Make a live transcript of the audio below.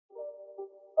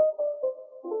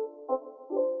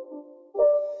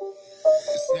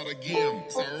not a game,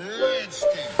 it's a rich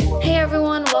thing. Hey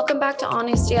everyone, welcome back to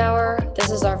Honesty Hour.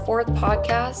 This is our fourth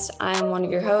podcast. I am one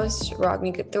of your hosts,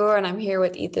 Ragni Kathur, and I'm here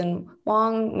with Ethan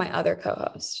Wong, my other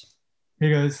co-host.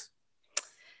 Hey guys.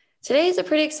 Today is a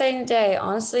pretty exciting day.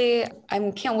 Honestly,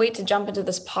 I can't wait to jump into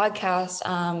this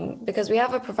podcast because we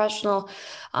have a professional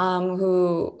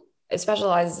who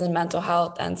specializes in mental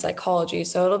health and psychology,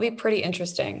 so it'll be pretty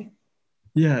interesting.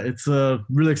 Yeah, it's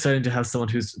really exciting to have someone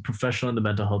who's professional in the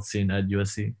mental health scene at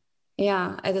USC.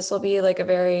 Yeah, this will be like a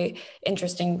very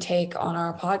interesting take on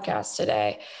our podcast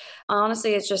today.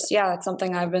 Honestly, it's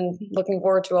something I've been looking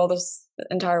forward to all this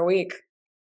entire week.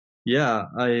 Yeah,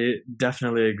 I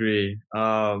definitely agree.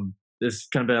 It's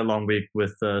kind of been a long week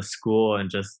with school and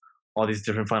just all these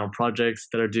different final projects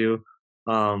that are due.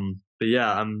 But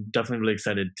yeah, I'm definitely really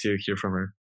excited to hear from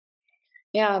her.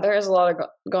 Yeah, there is a lot of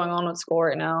going on with school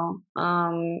right now.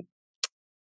 Have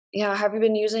you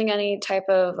been using any type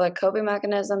of like coping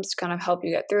mechanisms to kind of help you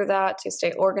get through that, to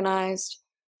stay organized?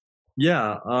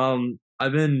 Yeah,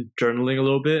 I've been journaling a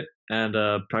little bit and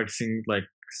practicing like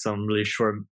some really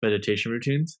short meditation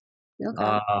routines.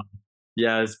 Okay.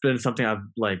 Yeah, it's been something I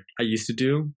used to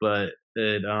do, but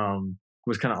it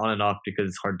was kind of on and off because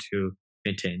it's hard to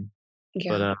maintain.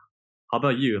 Yeah. But how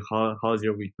about you? How's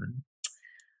your week been?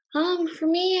 For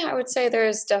me, I would say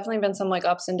there's definitely been some like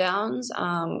ups and downs.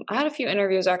 I had a few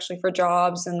interviews actually for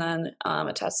jobs and then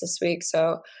a test this week.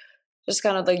 So just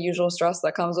kind of the usual stress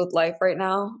that comes with life right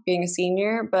now, being a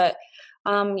senior. But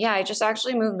I just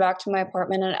actually moved back to my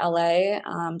apartment in LA.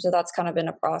 So that's kind of been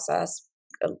a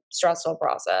stressful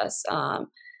process. I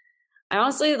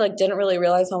honestly like didn't really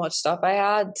realize how much stuff I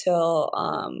had till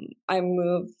I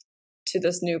moved to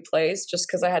this new place just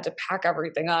because I had to pack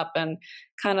everything up and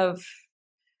kind of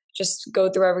just go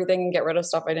through everything and get rid of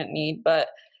stuff I didn't need. But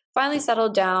finally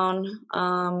settled down.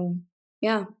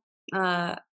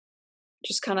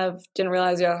 Just kind of didn't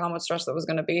realize how much stress that was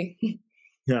going to be.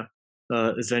 Yeah.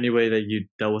 Is there any way that you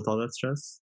dealt with all that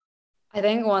stress? I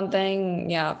think one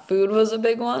thing, food was a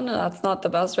big one. That's not the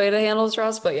best way to handle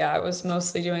stress, but I was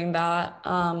mostly doing that.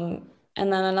 And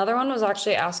then another one was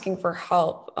actually asking for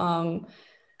help.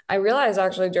 I realized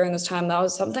actually during this time that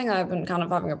was something I've been kind of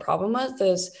having a problem with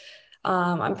is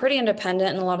I'm pretty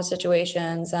independent in a lot of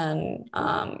situations and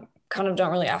kind of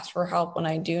don't really ask for help when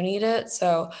I do need it.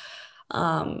 So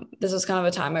this was kind of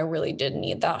a time I really did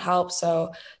need that help.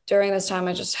 So during this time,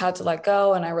 I just had to let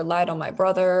go and I relied on my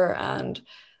brother. And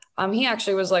he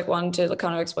actually was like one to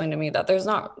kind of explain to me that there's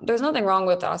nothing wrong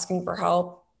with asking for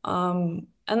help. And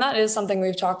that is something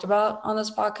we've talked about on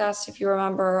this podcast, if you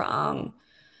remember.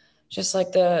 Just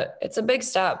like it's a big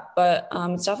step, but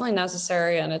it's definitely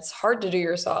necessary and it's hard to do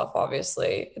yourself.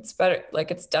 Obviously it's better.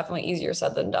 Like it's definitely easier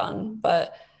said than done,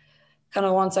 but kind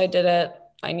of once I did it,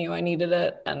 I knew I needed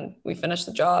it and we finished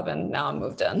the job and now I'm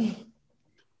moved in.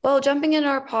 Well, jumping into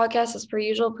our podcast as per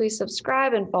usual, please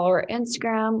subscribe and follow our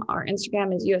Instagram. Our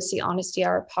Instagram is USC Honesty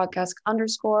Hour podcast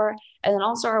 _. And then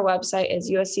also our website is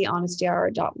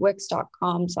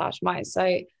uschonestyhour.wix.com/my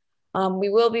site. We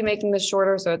will be making this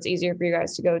shorter, so it's easier for you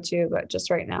guys to go to, but just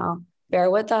right now,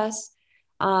 bear with us.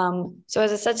 So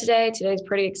as I said today's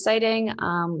pretty exciting.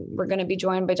 We're going to be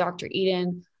joined by Dr.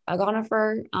 Eden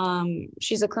Agonifer.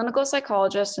 She's a clinical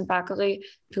psychologist and faculty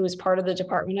who is part of the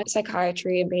Department of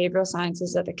Psychiatry and Behavioral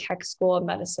Sciences at the Keck School of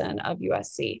Medicine of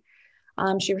USC.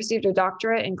 She received a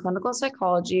doctorate in clinical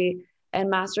psychology and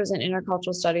master's in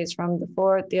intercultural studies from the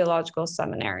Ford Theological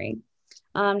Seminary.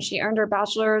 She earned her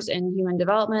bachelor's in human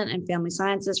development and family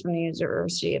sciences from the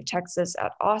University of Texas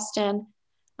at Austin.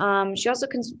 She also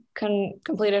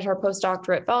completed her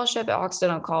postdoctorate fellowship at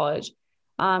Occidental College.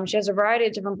 She has a variety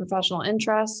of different professional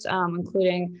interests,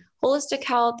 including holistic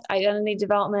health, identity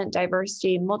development,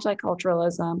 diversity,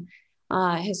 multiculturalism,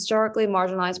 historically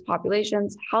marginalized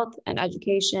populations, health and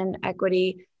education,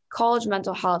 equity, college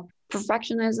mental health,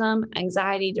 perfectionism,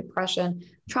 anxiety, depression,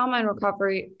 trauma and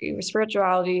recovery,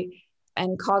 spirituality,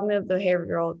 and cognitive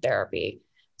behavioral therapy.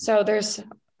 So there's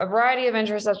a variety of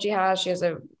interests that she has. She has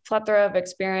a plethora of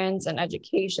experience and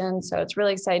education. So it's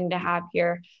really exciting to have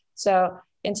here. So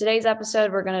in today's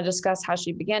episode, we're going to discuss how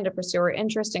she began to pursue her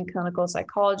interest in clinical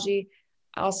psychology,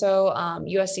 also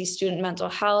USC student mental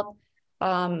health.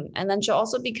 And then she'll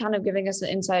also be kind of giving us an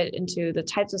insight into the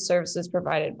types of services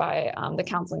provided by the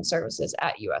counseling services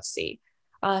at USC.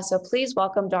 So please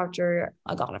welcome Dr.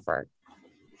 Agonifer.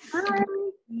 Hi.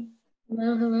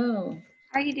 Hello.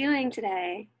 How are you doing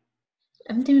today?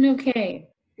 I'm doing okay.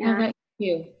 How about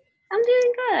you? I'm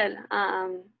doing good.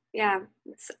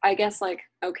 I guess like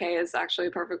okay is actually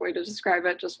a perfect way to describe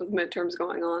it, just with midterms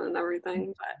going on and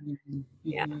everything. But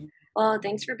yeah. Well,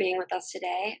 thanks for being with us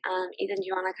today. Ethan, do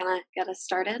you want to kind of get us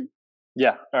started?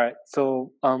 Yeah, all right.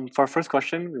 So for our first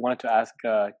question, we wanted to ask,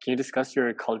 can you discuss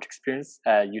your college experience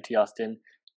at UT Austin,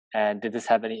 and did this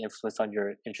have any influence on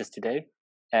your interest today?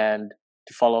 And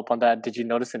to follow up on that, did you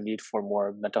notice a need for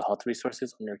more mental health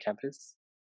resources on your campus?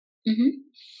 hmm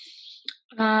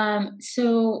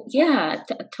So yeah,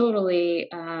 totally.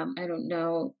 I don't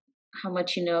know how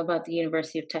much you know about the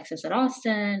University of Texas at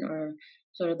Austin or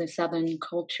sort of the Southern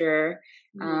culture.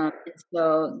 And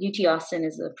so UT Austin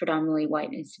is a predominantly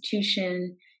white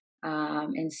institution.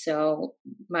 And so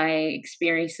my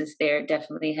experiences there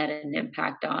definitely had an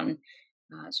impact on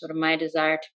sort of my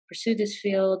desire to pursue this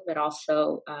field, but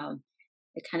also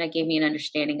it kind of gave me an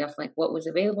understanding of like what was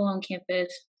available on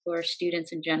campus for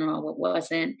students in general, what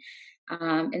wasn't.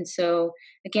 And so,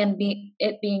 again,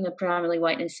 it being a predominantly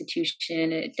white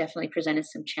institution, it definitely presented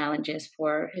some challenges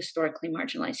for historically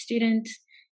marginalized students.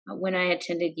 When I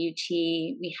attended UT,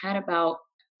 we had about,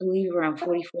 I believe, around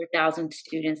 44,000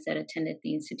 students that attended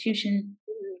the institution.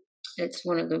 It's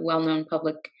one of the well known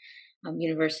public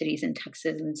universities in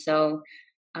Texas. And so,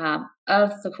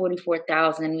 of the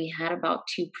 44,000, we had about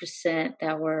 2%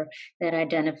 that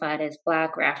identified as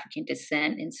Black or African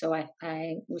descent. And so I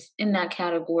was in that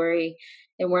category.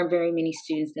 There weren't very many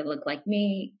students that looked like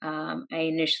me. I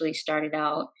initially started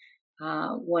out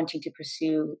wanting to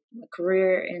pursue a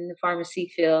career in the pharmacy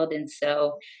field. And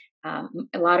so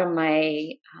a lot of my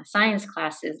science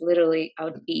classes, literally, I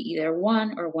would be either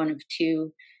one of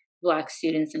two Black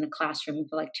students in a classroom of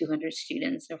like 200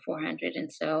 students or 400.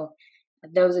 And so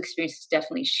those experiences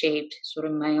definitely shaped sort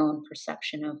of my own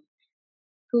perception of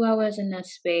who I was in that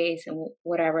space and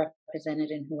what I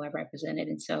represented and who I represented.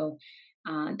 And so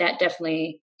that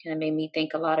definitely kind of made me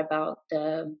think a lot about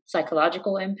the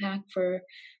psychological impact for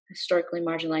historically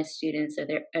marginalized students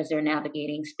as they're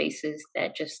navigating spaces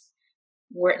that just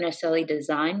weren't necessarily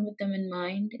designed with them in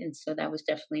mind. And so that was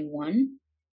definitely one.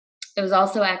 It was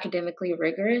also academically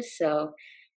rigorous. So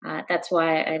that's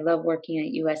why I love working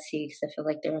at USC, because I feel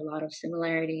like there are a lot of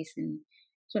similarities in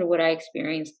sort of what I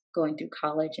experienced going through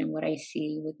college and what I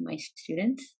see with my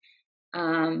students.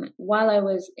 While I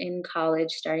was in college,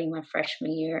 starting my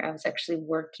freshman year, I was actually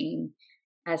working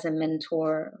as a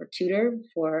mentor or tutor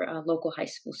for local high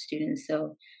school students.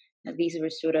 So these were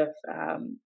sort of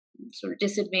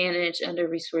disadvantaged,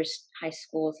 under-resourced high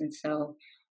schools, and so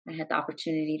I had the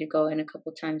opportunity to go in a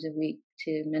couple times a week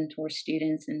to mentor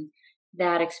students, and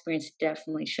that experience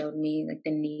definitely showed me like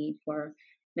the need for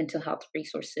mental health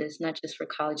resources, not just for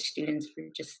college students, for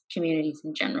just communities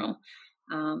in general.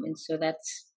 And so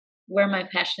that's where my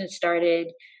passion started.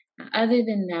 Other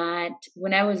than that,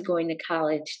 when I was going to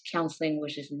college, counseling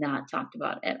was just not talked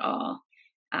about at all.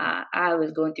 I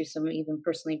was going through some even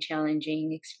personally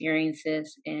challenging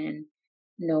experiences, and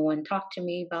no one talked to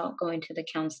me about going to the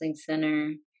counseling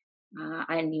center.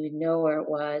 I didn't even know where it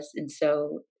was. And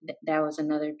so that was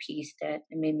another piece that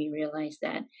made me realize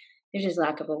that there's just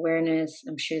lack of awareness.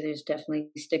 I'm sure there's definitely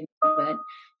stigma, but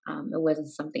it wasn't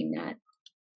something that,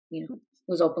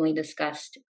 was openly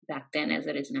discussed back then as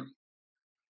it is now.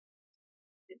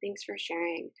 Thanks for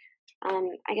sharing.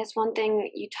 I guess one thing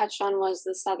you touched on was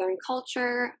the Southern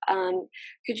culture.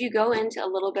 Could you go into a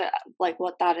little bit of, like,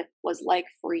 what that was like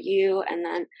for you? And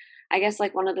then I guess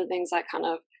like one of the things that kind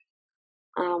of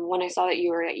when I saw that you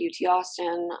were at UT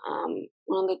Austin,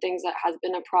 one of the things that has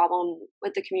been a problem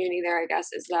with the community there, I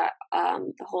guess, is that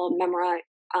the whole memorializing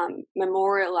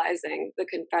the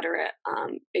Confederate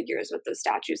figures with the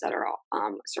statues that are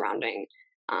surrounding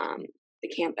the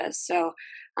campus. So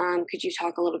could you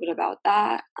talk a little bit about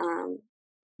that?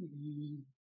 Mhm.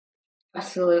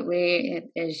 Absolutely.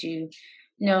 As you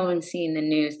know and see in the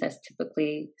news, that's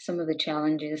typically some of the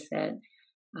challenges that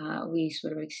we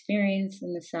sort of experience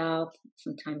in the South,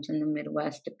 sometimes in the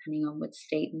Midwest, depending on what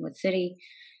state and what city.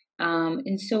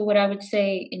 And so, what I would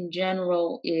say in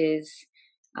general is,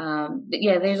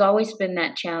 yeah, there's always been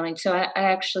that challenge. So, I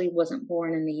actually wasn't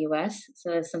born in the US.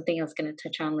 So, that's something I was going to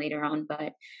touch on later on.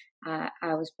 But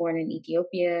I was born in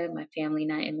Ethiopia. My family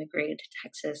and I immigrated to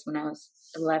Texas when I was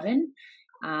 11.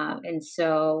 And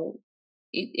so,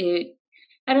 it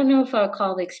I don't know if I would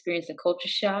call the experience a culture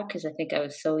shock, because I think I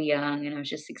was so young and I was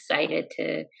just excited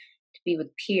to be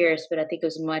with peers. But I think it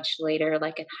was much later,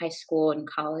 like in high school and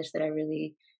college, that I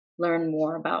really learned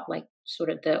more about like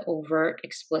sort of the overt,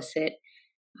 explicit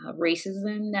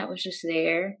racism that was just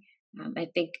there. I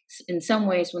think in some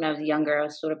ways when I was younger, I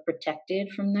was sort of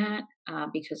protected from that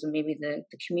because of maybe the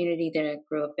community that I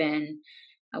grew up in,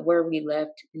 where we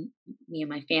lived, me and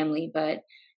my family. But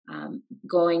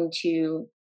going to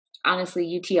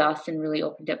honestly, UT Austin really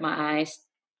opened up my eyes.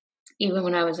 Even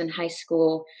when I was in high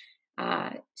school,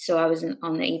 so I was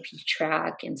on the AP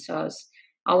track, and so I was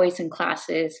always in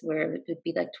classes where it would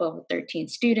be like 12 or 13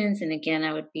 students. And again,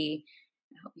 I would be,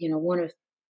 one of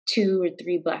 2 or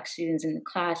 3 Black students in the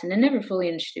class. And I never fully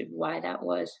understood why that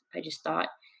was. I just thought,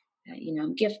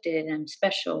 I'm gifted and I'm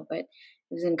special. But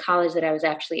it was in college that I was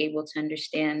actually able to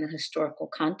understand the historical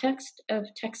context of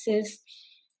Texas,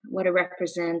 what it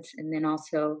represents, and then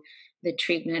also the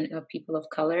treatment of people of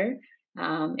color.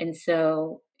 And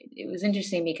so it was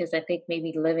interesting because I think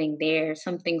maybe living there,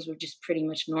 some things were just pretty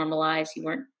much normalized. You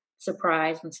weren't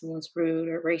surprised when someone's rude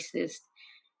or racist.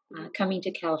 Coming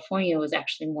to California was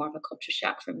actually more of a culture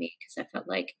shock for me because I felt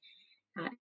like uh,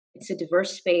 it's a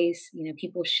diverse space.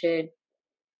 People should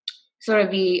sort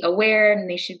of be aware and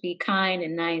they should be kind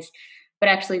and nice. But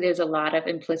actually, there's a lot of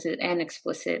implicit and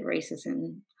explicit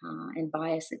racism and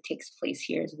bias that takes place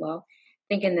here as well.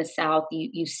 I think in the South,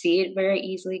 you see it very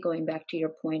easily, going back to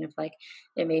your point of like,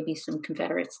 there may be some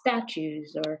Confederate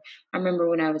statues. Or I remember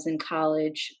when I was in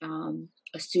college,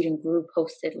 a student group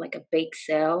hosted like a bake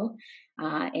sale.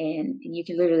 And you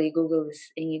can literally Google this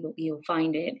and you'll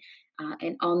find it.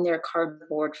 And on their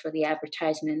cardboard for the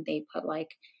advertisement, they put like,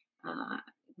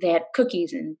 they had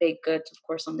cookies and baked goods, of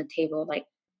course, on the table. Like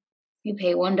you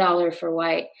pay $1 for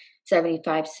white,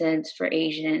 75 cents for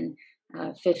Asian,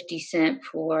 50 cents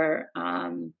for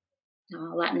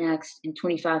Latinx, and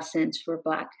 25 cents for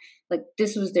Black. Like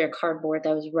this was their cardboard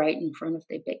that was right in front of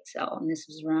the bake sale, and this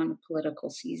was around the political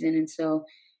season. And so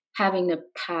having to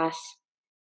pass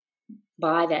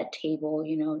by that table,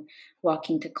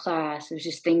 walking to class, it was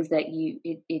just things that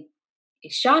it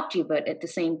shocked you, but at the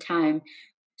same time,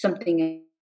 something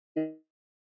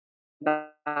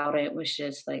about it was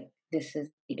just like, this is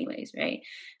anyways, right?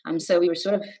 So we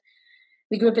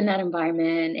grew up in that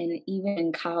environment. And even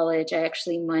in college, I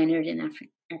actually minored in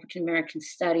African American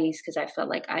studies because I felt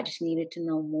like I just needed to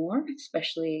know more,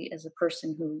 especially as a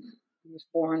person who was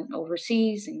born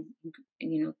overseas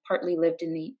and partly lived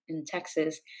in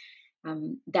Texas.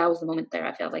 That was the moment that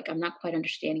I felt like I'm not quite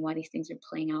understanding why these things are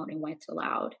playing out and why it's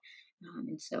allowed.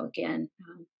 And so again,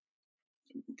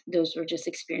 those were just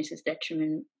experiences that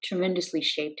tremendously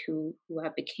shaped who I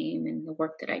became and the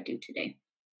work that I do today.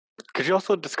 Could you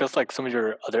also discuss like some of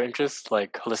your other interests,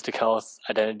 like holistic health,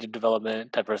 identity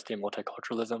development, diversity and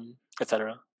multiculturalism,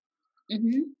 etc.?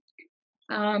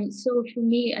 Mm-hmm. So for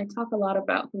me, I talk a lot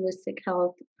about holistic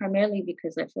health primarily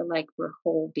because I feel like we're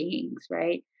whole beings,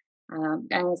 right?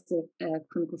 As a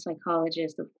clinical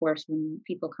psychologist, of course, when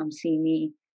people come see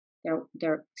me,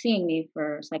 they're seeing me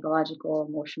for psychological,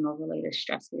 emotional related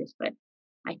stressors, but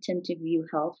I tend to view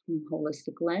health from a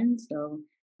holistic lens. So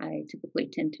I typically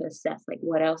tend to assess like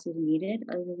what else is needed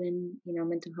other than,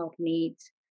 mental health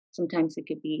needs. Sometimes it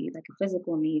could be like a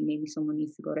physical need. Maybe someone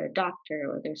needs to go to a doctor,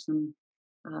 or there's some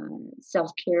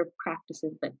self-care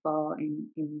practices that fall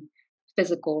in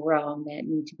physical realm that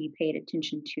need to be paid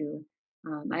attention to.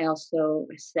 I also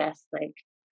assess like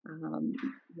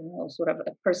sort of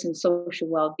a person's social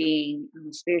well-being,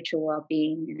 spiritual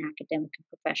well-being, and academic and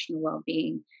professional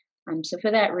well-being. So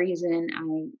for that reason,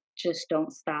 I just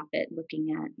don't stop at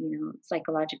looking at,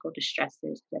 psychological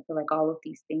distresses. I feel like all of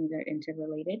these things are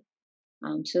interrelated.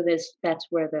 So that's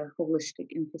where the holistic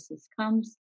emphasis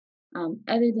comes.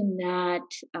 Other than that,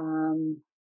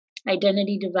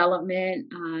 identity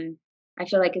development, I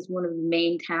feel like is one of the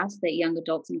main tasks that young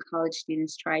adults and college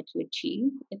students try to achieve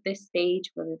at this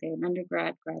stage, whether they're in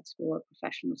undergrad, grad school, or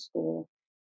professional school.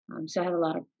 So I have a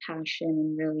lot of passion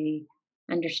and really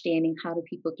understanding how do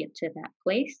people get to that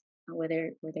place, where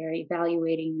they're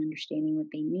evaluating and understanding what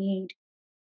they need.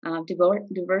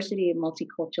 Diversity and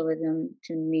multiculturalism,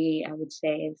 to me, I would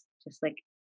say, is just like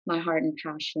my heart and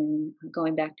passion.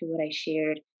 Going back to what I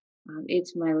shared,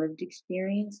 it's my lived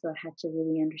experience, so I had to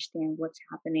really understand what's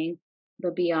happening.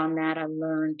 But beyond that, I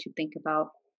learned to think about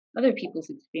other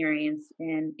people's experience,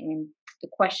 and the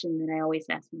question that I always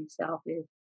ask myself is,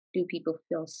 do people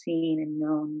feel seen and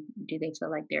known? Do they feel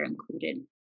like they're included?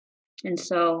 And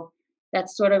so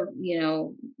that's sort of,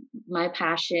 my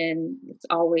passion. It's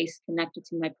always connected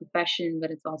to my profession, but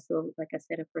it's also, like I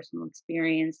said, a personal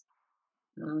experience.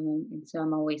 And so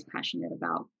I'm always passionate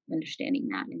about understanding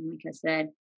that. And like I said,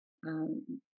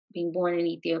 being born in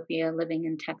Ethiopia, living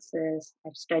in Texas,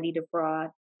 I've studied abroad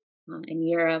in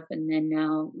Europe, and then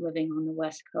now living on the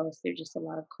West Coast. There's just a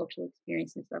lot of cultural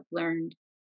experiences I've learned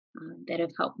that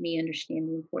have helped me understand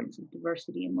the importance of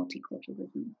diversity and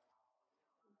multiculturalism.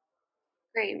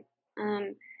 Great.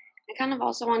 I kind of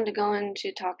also wanted to go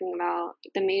into talking about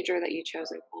the major that you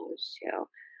chose in college too.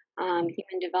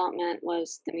 Human development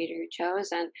was the major you chose,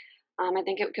 and I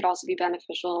think it could also be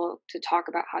beneficial to talk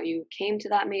about how you came to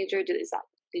that major.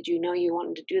 Did you know you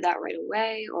wanted to do that right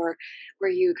away, or were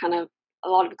you kind of a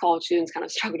lot of college students kind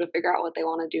of struggle to figure out what they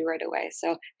want to do right away.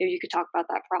 So maybe you could talk about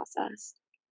that process.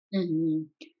 hmm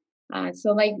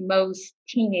So, like most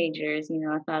teenagers,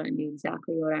 I thought I knew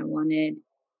exactly what I wanted.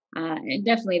 And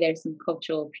definitely there's some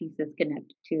cultural pieces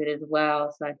connected to it as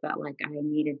well. So I felt like I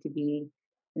needed to be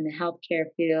in the healthcare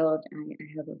field. I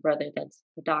have a brother that's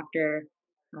a doctor,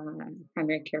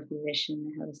 primary care physician.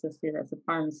 I have a sister that's a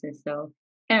pharmacist. So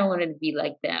kind of wanted to be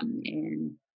like them,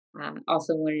 and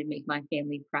also wanted to make my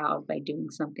family proud by doing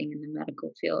something in the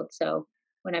medical field. So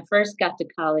when I first got to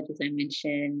college, as I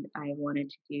mentioned, I wanted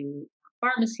to do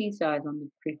pharmacy. So I was on the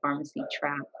pre-pharmacy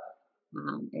track.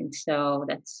 And so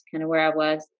that's kind of where I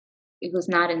was. It was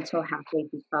not until halfway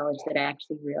through college that I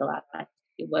actually realized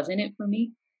it wasn't it for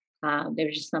me. There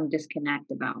was just some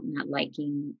disconnect about not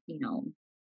liking,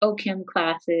 OChem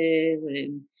classes,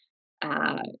 and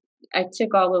uh, I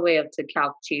took all the way up to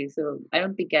Calc 2, so I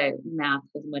don't think math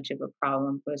was much of a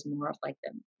problem. But it was more of like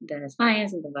the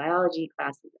science and the biology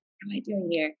classes. What am I doing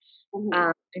here?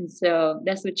 Mhm. And so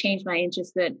that's what changed my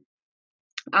interest. That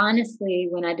honestly,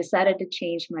 when I decided to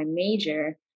change my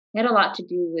major, it had a lot to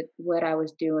do with what I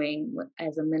was doing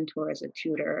as a mentor, as a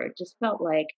tutor. It just felt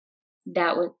like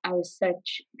I was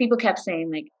such, people kept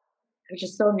saying like, I was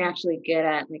just so naturally good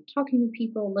at like talking to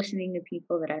people, listening to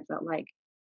people that I felt like,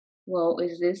 well,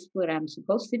 is this what I'm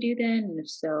supposed to do then? And if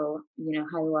so,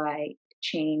 how do I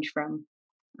change from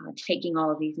taking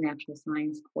all of these natural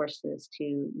science courses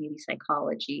to maybe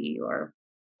psychology or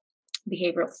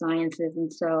behavioral sciences?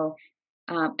 And so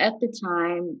at the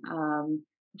time,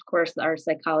 of course, our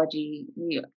psychology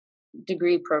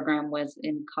degree program was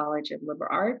in College of Liberal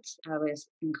Arts. I was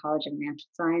in College of Natural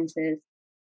Sciences,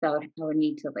 so I would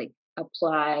need to like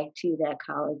apply to that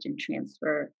college and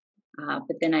transfer.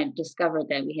 But then I discovered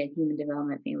that we had Human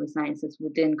Development Family Sciences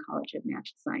within College of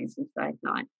Natural Sciences. So I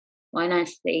thought, why not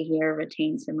stay here,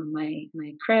 retain some of my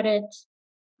credits,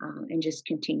 and just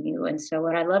continue. And so,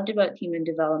 what I loved about human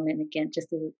development, again, just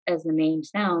as the name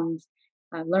sounds,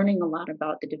 learning a lot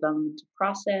about the developmental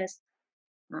process.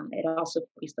 It also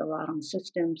focused a lot on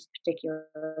systems,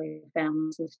 particularly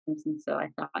family systems. And so I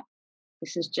thought,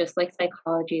 this is just like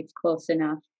psychology, it's close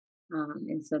enough.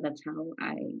 And so that's how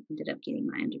I ended up getting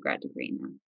my undergrad degree in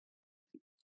that.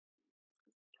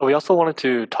 We also wanted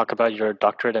to talk about your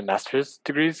doctorate and master's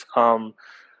degrees.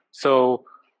 So,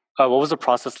 what was the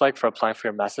process like for applying for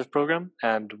your master's program,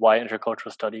 and why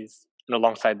intercultural studies? And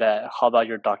alongside that, how about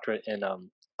your doctorate in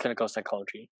clinical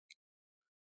psychology?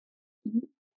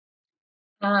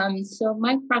 Mhm. So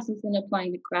my process in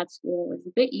applying to grad school was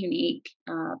a bit unique,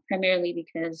 primarily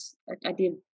because I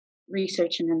did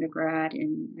research in undergrad,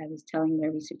 and I was telling my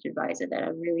research advisor that I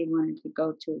really wanted to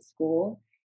go to a school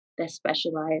that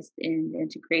specialized in the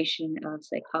integration of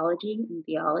psychology and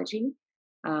theology.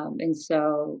 And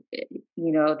so,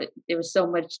 there was so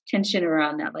much tension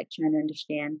around that, like trying to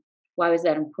understand why was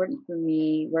that important for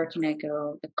me, where can I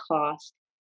go, the cost.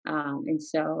 And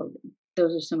so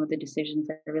those are some of the decisions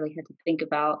that I really had to think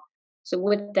about. So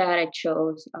with that, I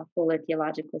chose Fuller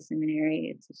Theological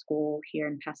Seminary. It's a school here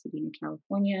in Pasadena,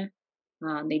 California.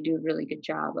 They do a really good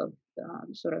job of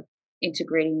sort of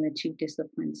integrating the two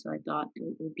disciplines. So I thought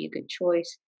it would be a good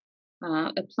choice.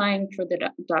 Applying for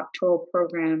the doctoral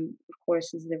program, of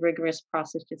course, is the rigorous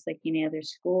process, just like any other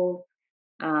school.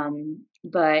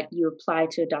 But you apply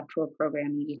to a doctoral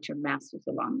program, you get your master's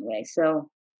along the way. So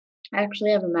I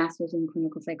actually have a master's in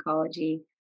clinical psychology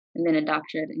and then a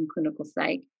doctorate in clinical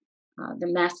psych. The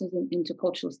master's in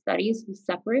intercultural studies was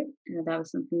separate. That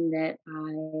was something that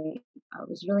I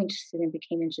was really interested in,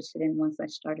 became interested in once I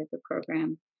started the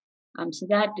program. So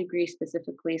that degree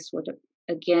specifically sort of,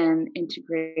 again,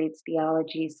 integrates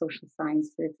theology, social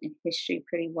sciences, and history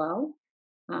pretty well.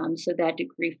 So that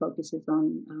degree focuses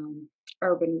on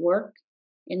urban work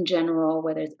in general,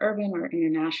 whether it's urban or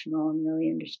international, and really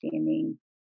understanding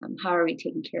how are we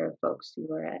taking care of folks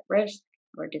who are at risk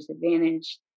or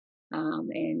disadvantaged,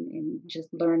 and just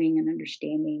learning and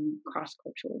understanding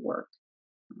cross-cultural work.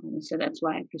 So that's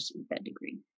why I pursued that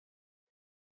degree.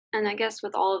 And I guess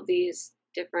with all of these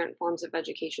different forms of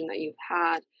education that you've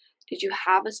had, did you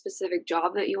have a specific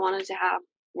job that you wanted to have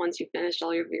once you finished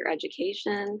all of your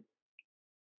education?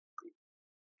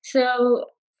 So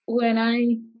when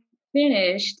I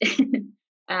finished,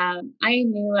 I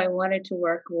knew I wanted to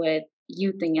work with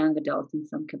youth and young adults in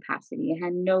some capacity. I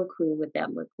had no clue what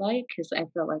that looked like because I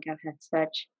felt like I've had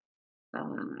such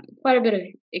quite a bit of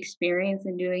experience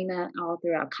in doing that all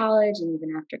throughout college, and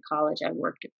even after college, I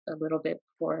worked a little bit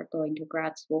before going to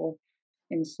grad school,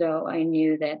 and so I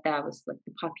knew that that was like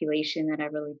the population that I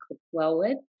really clicked well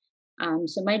with.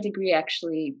 So my degree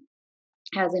actually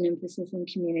has an emphasis in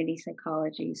community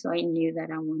psychology. So I knew that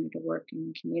I wanted to work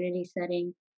in a community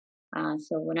setting.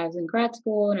 So when I was in grad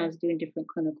school and I was doing different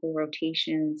clinical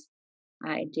rotations,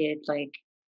 I did like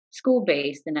school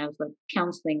based and I was like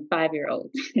counseling 5 year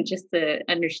olds just to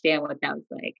understand what that was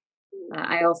like.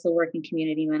 I also work in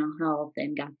community mental health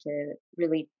and got to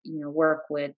really, work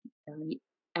with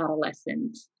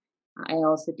adolescents. I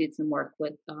also did some work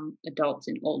with adults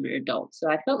and older adults. So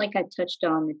I felt like I touched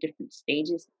on the different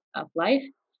stages of life.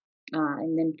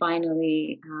 And then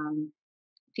finally,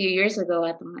 a few years ago,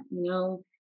 I thought,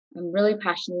 I'm really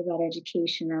passionate about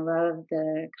education. I love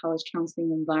the college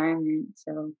counseling environment.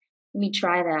 So let me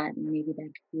try that and maybe that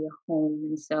could be a home.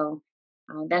 And so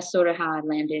that's sort of how I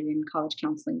landed in college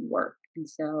counseling work. And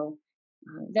so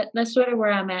that's sort of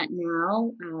where I'm at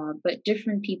now. But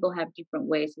different people have different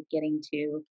ways of getting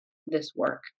to this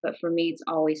work. But for me, it's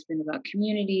always been about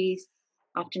communities.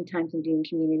 Oftentimes, I'm doing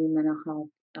community mental health.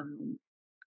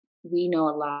 We know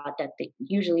a lot that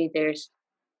usually there's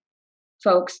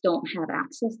folks don't have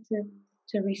access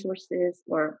to resources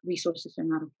or resources are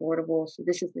not affordable. So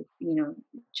this is the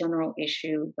general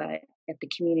issue. But at the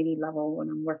community level, when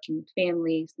I'm working with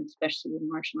families, and especially with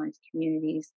marginalized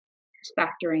communities, just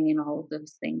factoring in all of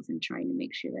those things and trying to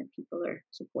make sure that people are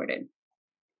supported.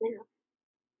 Yeah.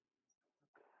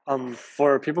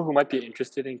 For people who might be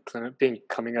interested in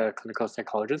becoming a clinical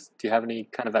psychologist, do you have any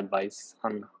kind of advice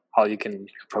on how you can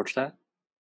approach that?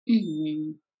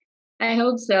 Hmm. I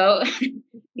hope so.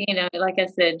 Like I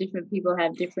said, different people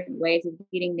have different ways of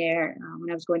getting there. When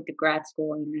I was going to grad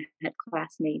school, I had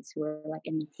classmates who were like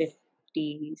in their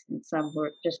 50s and some who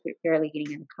were just barely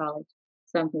getting out of college,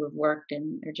 some who have worked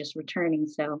and are just returning.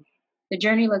 So the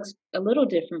journey looks a little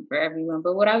different for everyone.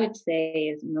 But what I would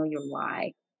say is know your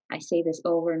why. I say this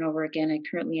over and over again. I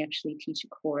currently actually teach a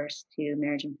course to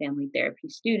marriage and family therapy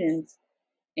students.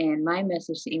 And my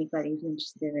message to anybody who's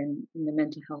interested in the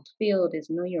mental health field is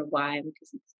know your why,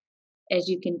 because as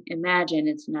you can imagine,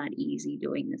 it's not easy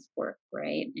doing this work,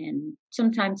 right? And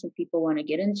sometimes some people want to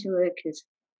get into it because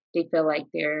they feel like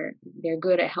they're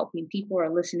good at helping people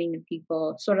or listening to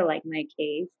people, sort of like my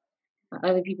case.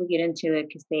 Other people get into it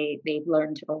because they've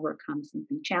learned to overcome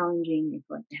something challenging. They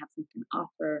feel like they have something to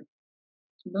offer.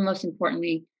 But most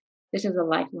importantly, this is a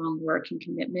lifelong work and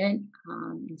commitment.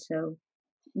 And so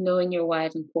knowing your why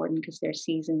is important because there are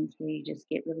seasons where you just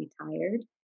get really tired.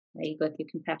 You go through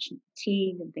compassion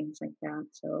fatigue and things like that.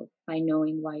 So by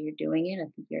knowing why you're doing it,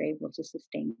 I think you're able to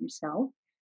sustain yourself.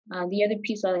 The other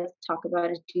piece I like to talk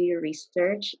about is do your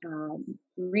research.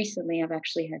 Recently, I've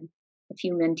actually had a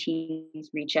few mentees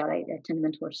reach out. I tend to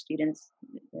mentor students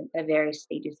at various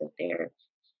stages of their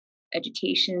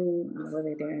education,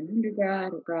 whether they're in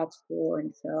undergrad or grad school,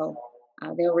 and so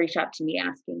they'll reach out to me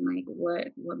asking like,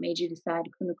 what made you decide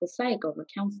clinical psych over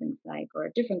counseling psych or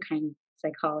a different kind of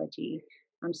psychology?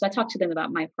 So I talk to them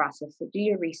about my process. So do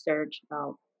your research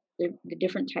about the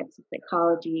different types of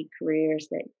psychology careers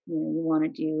that you want to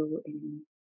do and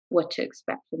what to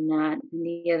expect from that. And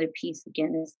the other piece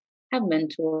again is have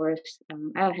mentors.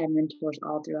 I've had mentors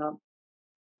all throughout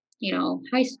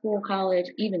high school, college,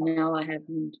 even now I have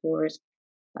mentors.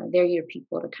 They're your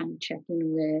people to kind of check in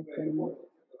with and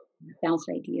bounce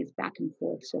ideas back and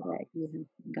forth so that you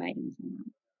have guidance on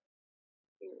that.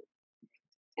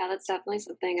 Yeah, that's definitely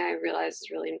something I realize is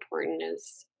really important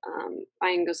is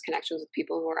finding those connections with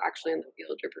people who are actually in the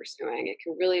field you're pursuing. It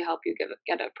can really help you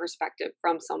get a perspective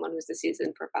from someone who's a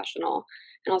seasoned professional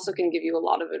and also can give you a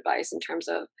lot of advice in terms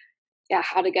of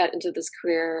how to get into this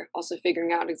career, also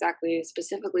figuring out exactly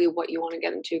specifically what you want to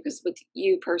get into. Because with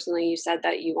you personally, you said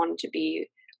that you wanted to be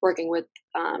working with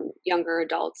younger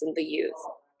adults and the youth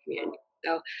community.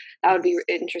 So that would be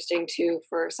interesting too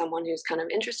for someone who's kind of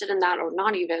interested in that, or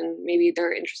not even. Maybe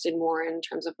they're interested more in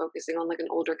terms of focusing on like an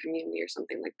older community or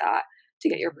something like that to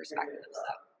get your perspective. So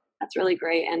that's really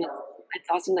great, and it's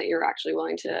awesome that you're actually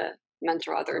willing to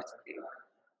mentor others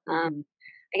too.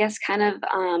 I guess kind of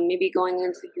maybe going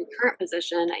into your current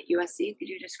position at USC, could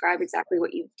you describe exactly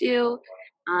what you do,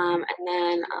 and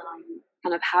then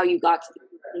kind of how you got to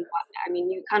the, I mean,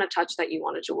 you kind of touched that you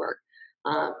wanted to work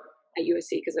at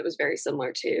USC because it was very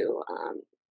similar to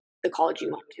the college you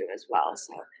went to as well.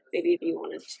 So maybe if you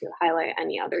wanted to highlight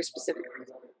any other specific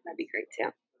reasons, that'd be great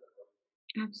too.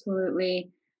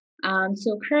 Absolutely.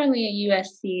 So currently at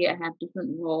USC, I have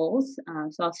different roles.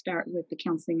 So I'll start with the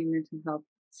Counseling and Mental Health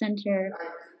Center.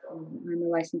 I'm a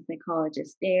licensed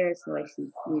psychologist there, so I see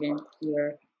students who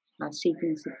are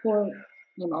seeking support.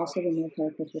 I'm also the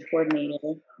mental health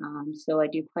coordinator, so I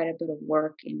do quite a bit of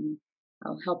work in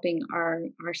helping our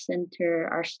center,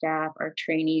 our staff, our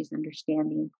trainees understand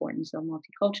the importance of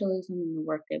multiculturalism and the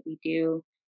work that we do.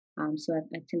 So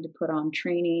I tend to put on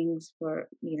trainings for,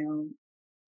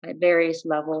 at various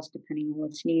levels depending on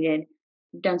what's needed.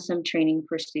 I've done some training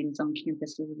for students on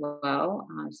campus as well.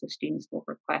 So students will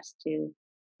request to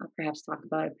perhaps talk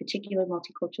about a particular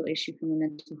multicultural issue from a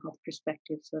mental health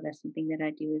perspective. So that's something that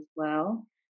I do as well.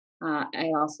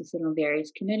 I also sit on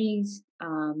various committees.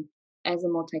 As a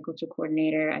multicultural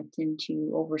coordinator, I tend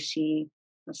to oversee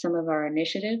some of our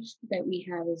initiatives that we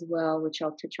have as well, which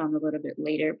I'll touch on a little bit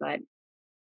later, but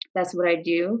that's what I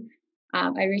do.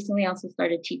 I recently also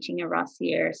started teaching at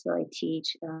Rossier. So I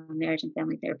teach marriage and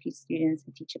family therapy students.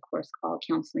 I teach a course called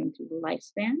Counseling Through the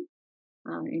Lifespan.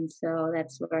 And so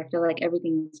that's where I feel like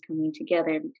everything is coming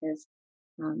together because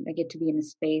I get to be in a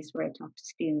space where I talk to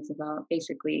students about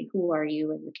basically who are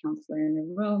you as a counselor in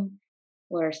the room?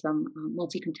 What are some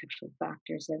multi-contextual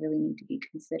factors that really need to be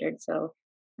considered? So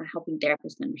helping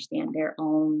therapists understand their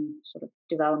own sort of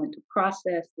developmental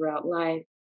process throughout life,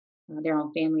 their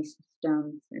own family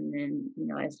systems, and then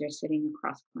as they're sitting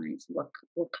across clients, what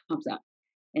comes up,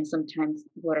 and sometimes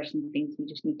what are some things we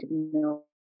just need to know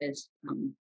is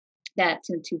that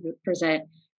tend to present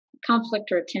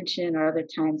conflict or tension, or other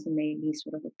times it may be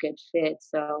sort of a good fit.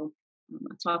 So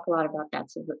I talk a lot about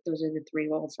that. So those are the three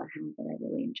roles I have that I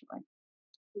really enjoy.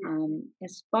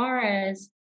 As far as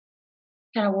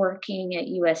kind of working at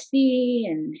USC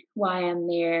and why I'm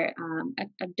there,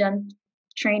 I've done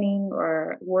training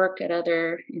or work at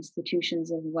other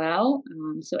institutions as well.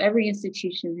 So every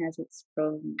institution has its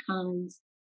pros and cons.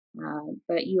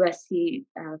 But USC,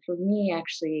 for me,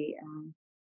 actually,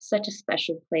 such a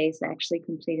special place. I actually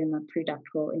completed my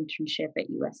pre-doctoral internship at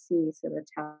USC, so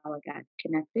that's how I got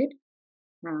connected.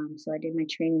 So I did my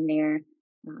training there.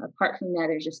 Apart from that,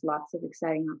 there's just lots of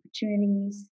exciting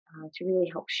opportunities to really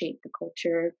help shape the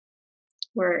culture.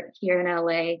 We're here in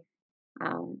LA,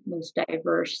 most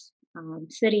diverse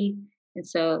city, and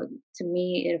so to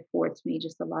me, it affords me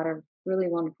just a lot of really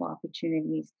wonderful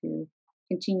opportunities to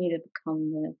continue to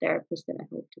become the therapist that I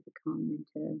hope to become,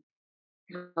 and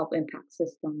to help impact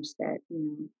systems that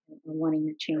are wanting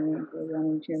to change or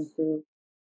wanting to improve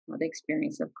the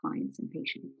experience of clients and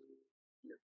patients.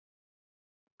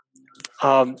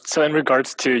 So in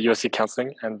regards to USC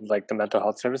counseling and like the mental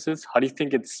health services, how do you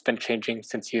think it's been changing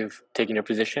since you've taken your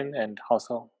position, and how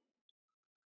so?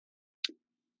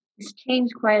 It's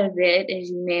changed quite a bit,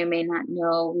 as you may or may not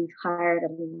know. We've hired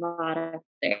a lot of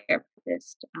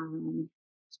therapists,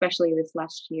 especially this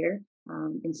last year.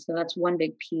 And so that's one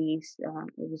big piece. It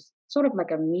was sort of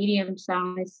like a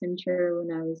medium-sized center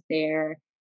when I was there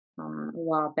a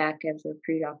while back as a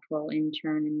pre-doctoral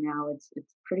intern, and now it's a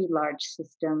pretty large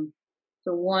system.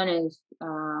 So one is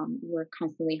we're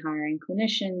constantly hiring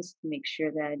clinicians to make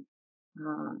sure that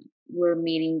we're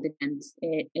meeting the demands.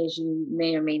 As you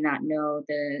may or may not know,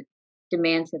 the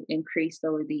demands have increased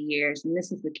over the years, and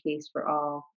this is the case for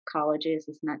all colleges.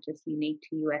 It's not just unique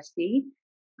to USC.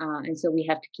 And so we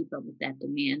have to keep up with that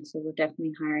demand. So we're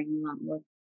definitely hiring a lot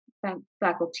more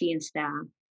faculty and staff.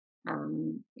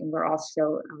 And we're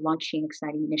also launching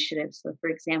exciting initiatives. So, for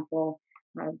example,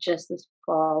 just this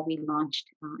fall, we launched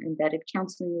embedded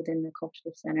counseling within the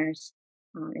cultural centers,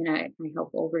 and I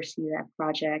help oversee that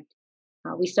project.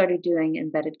 We started doing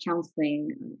embedded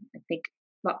counseling, I think,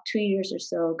 about 2 years or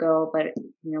so ago, but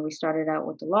we started out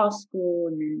with the law school,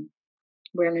 and then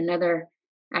we're in another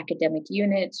academic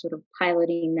unit, sort of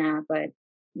piloting that. But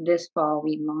this fall,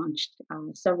 we launched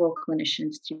several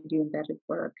clinicians to do embedded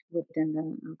work within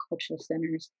the cultural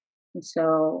centers. And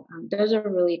so those are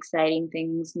really exciting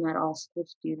things. Not all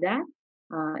schools do that.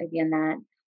 Again,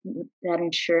 that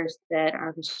ensures that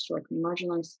our historically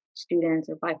marginalized students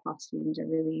or BIPOC students are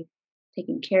really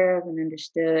taken care of and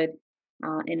understood,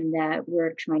 and that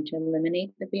we're trying to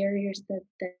eliminate the barriers that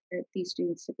these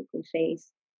students typically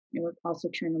face. And we're also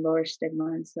trying to lower stigma.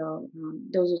 And so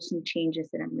those are some changes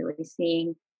that I'm really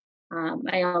seeing.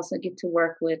 I also get to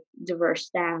work with diverse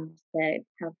staff that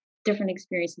have different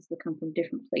experiences that come from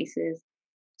different places.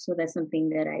 So that's something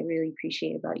that I really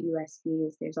appreciate about USC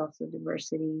is there's also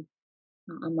diversity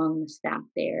among the staff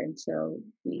there. And so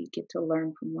we get to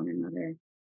learn from one another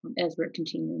as we're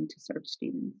continuing to serve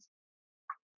students.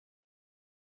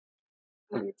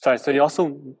 Sorry, so you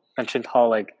also mentioned how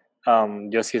like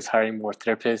USC is hiring more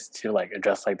therapists to like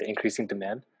address like the increasing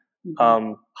demand.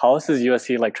 Mm-hmm. How else is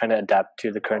USC like trying to adapt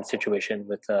to the current situation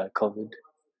with COVID?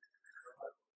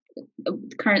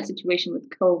 The current situation with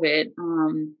COVID.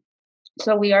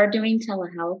 So we are doing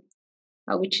telehealth,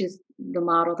 which is the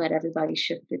model that everybody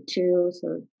shifted to.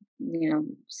 So,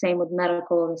 same with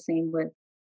medical, the same with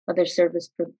other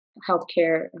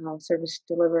healthcare service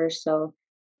deliverers. So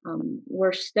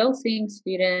We're still seeing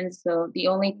students. So the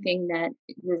only thing that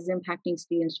is impacting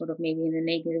students sort of maybe in a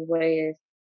negative way is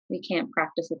we can't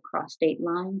practice across state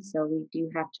lines. So we do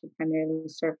have to primarily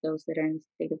serve those that are in the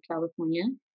state of California.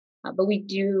 But we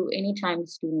do, anytime a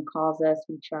student calls us,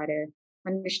 we try to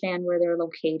understand where they're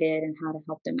located and how to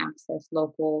help them access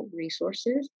local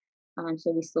resources.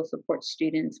 So we still support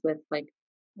students with like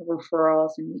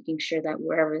referrals and making sure that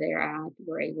wherever they're at,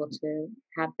 we're able to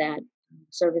have that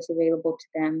service available to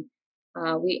them.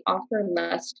 We offer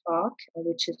Less Talk,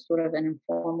 which is sort of an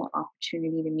informal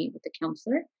opportunity to meet with the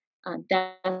counselor.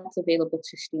 That's available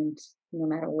to students no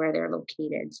matter where they're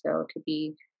located. So it could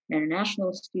be an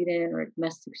international student or a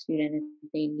domestic student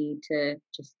if they need to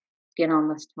just get on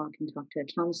Let's Talk and talk to a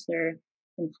counselor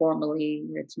informally,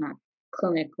 where it's not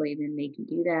clinically, then they can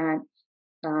do that.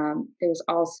 There's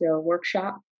also a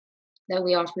workshop that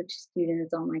we offer to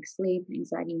students on like sleep,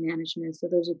 anxiety management. So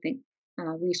those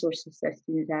are resources that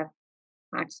students have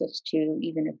access to,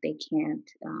 even if they can't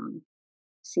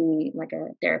see like a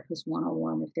therapist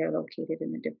one-on-one if they're located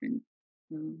in a different,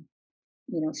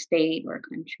 state or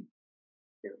country.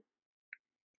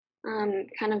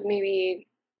 Kind of maybe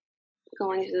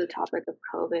going to the topic of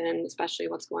COVID and especially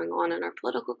what's going on in our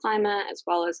political climate, as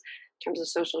well as in terms of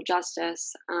social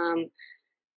justice.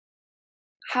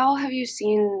 How have you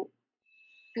seen?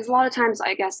 Because a lot of times,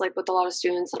 I guess, like with a lot of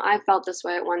students, and I felt this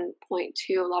way at one point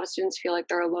too, a lot of students feel like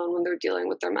they're alone when they're dealing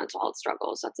with their mental health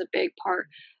struggles. That's a big part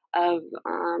of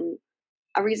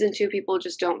a reason too people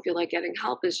just don't feel like getting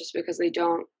help is just because they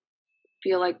don't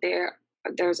feel like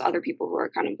there's other people who are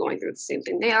kind of going through the same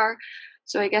thing they are.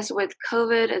 So I guess with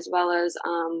COVID as well as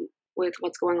with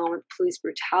what's going on with police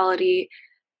brutality,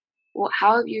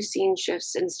 how have you seen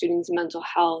shifts in students' mental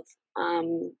health?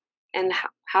 And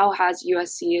how has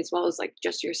USC, as well as like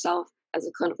just yourself as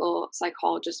a clinical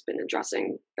psychologist, been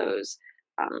addressing those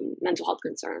mental health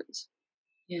concerns?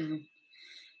 Yeah.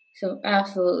 So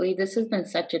absolutely, this has been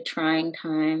such a trying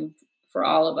time for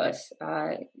all of us.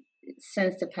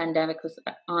 Since the pandemic was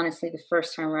honestly the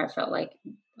first time where I felt like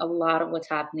a lot of what's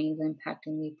happening is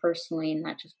impacting me personally and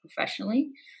not just professionally.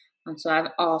 So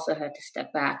I've also had to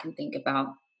step back and think about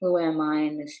who am I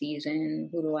in this season?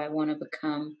 Who do I want to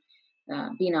become?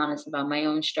 Being honest about my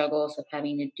own struggles of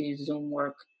having to do Zoom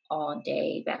work all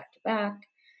day back to back,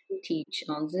 teach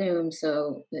on Zoom.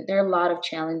 So there are a lot of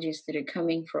challenges that are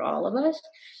coming for all of us,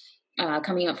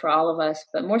 coming up for all of us.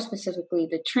 But more specifically,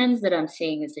 the trends that I'm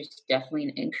seeing is there's definitely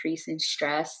an increase in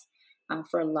stress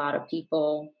for a lot of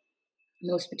people,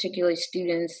 most particularly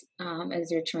students, as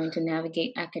they're trying to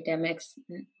navigate academics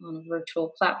on a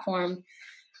virtual platform.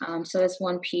 So that's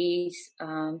one piece.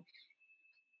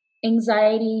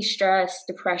 Anxiety, stress,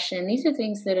 depression, these are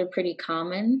things that are pretty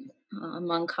common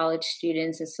among college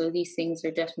students. And so these things are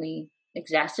definitely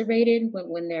exacerbated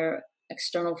when there are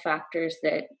external factors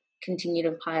that continue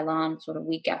to pile on sort of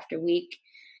week after week.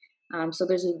 So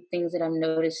those are the things that I'm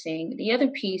noticing. The other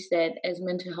piece that as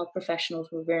mental health professionals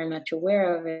we're very much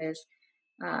aware of is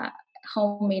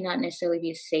home may not necessarily be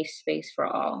a safe space for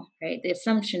all, right? The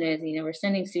assumption is, we're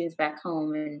sending students back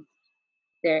home and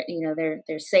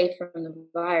they're safe from the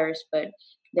virus, but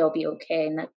they'll be okay,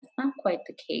 and that's not quite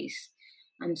the case.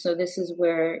 And so this is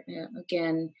where,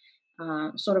 again,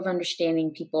 sort of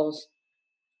understanding people's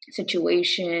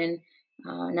situation,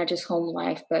 not just home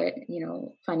life, but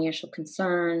financial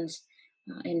concerns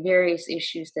and various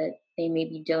issues that they may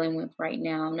be dealing with right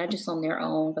now, not just on their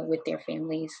own, but with their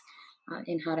families,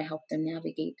 and how to help them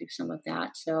navigate through some of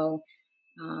that. So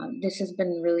this has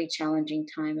been a really challenging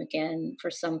time again for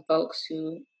some folks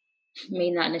who may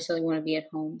not necessarily want to be at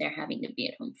home. They're having to be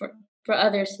at home. For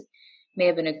others, it may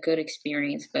have been a good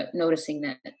experience, but noticing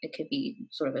that it could be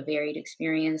sort of a varied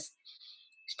experience.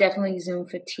 It's definitely Zoom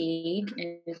fatigue,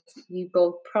 and you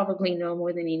both probably know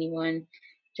more than anyone.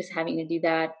 Just having to do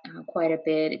that quite a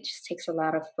bit, it just takes a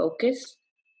lot of focus,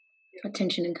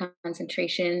 attention, and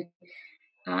concentration.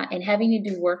 And having to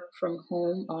do work from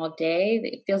home all day,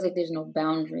 it feels like there's no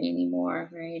boundary anymore,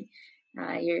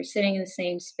 right? You're sitting in the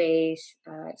same space,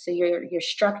 so your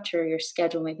structure, your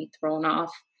schedule may be thrown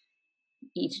off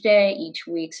each day, each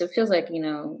week. So it feels like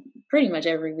pretty much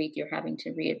every week you're having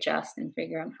to readjust and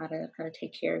figure out how to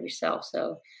take care of yourself.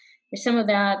 So there's some of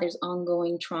that. There's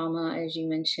ongoing trauma, as you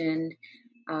mentioned,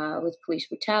 with police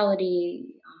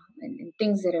brutality and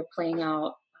things that are playing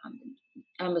out.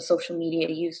 I'm a social media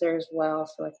user as well,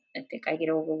 so I think I get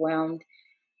overwhelmed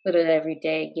with it every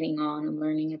day, getting on and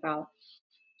learning about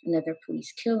another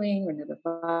police killing, or another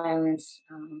violence,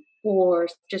 or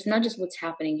just not just what's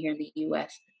happening here in the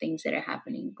U.S., but things that are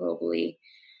happening globally.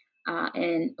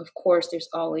 And of course, there's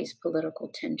always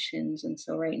political tensions. And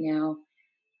so right now,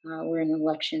 we're in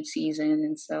election season,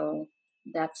 and so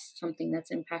that's something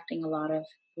that's impacting a lot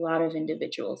of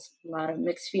individuals, a lot of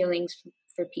mixed feelings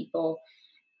for people,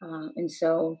 and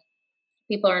so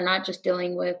people are not just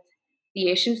dealing with the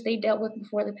issues they dealt with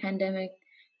before the pandemic;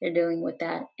 they're dealing with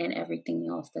that and everything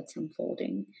else that's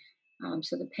unfolding.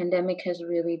 So the pandemic has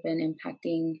really been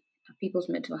impacting people's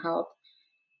mental health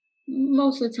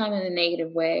most of the time in a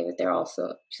negative way, but there are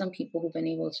also some people who've been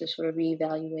able to sort of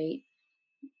reevaluate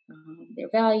their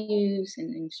values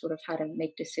and sort of how to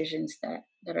make decisions that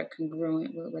are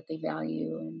congruent with what they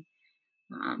value.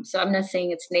 And so I'm not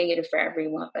saying it's negative for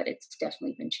everyone, but it's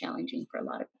definitely been challenging for a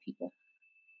lot of people.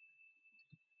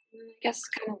 I guess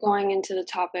kind of going into the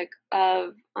topic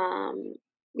of,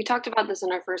 we talked about this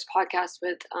in our first podcast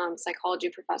with psychology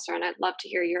professor, and I'd love to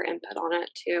hear your input on it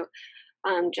too,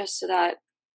 just so that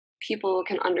people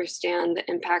can understand the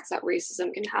impacts that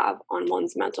racism can have on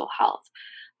one's mental health.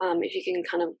 If you can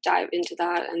kind of dive into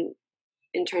that and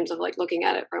in terms of like looking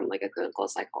at it from like a clinical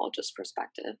psychologist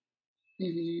perspective.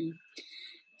 hmm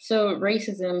So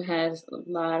racism has a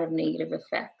lot of negative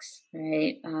effects,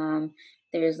 right?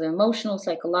 There's the emotional,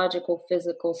 psychological,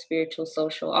 physical, spiritual,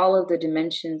 social, all of the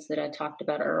dimensions that I talked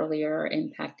about earlier are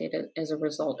impacted as a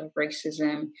result of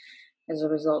racism, as a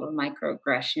result of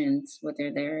microaggressions,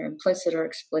 whether they're implicit or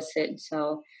explicit.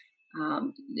 So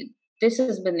um, this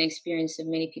has been the experience of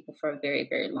many people for a very,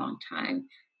 very long time.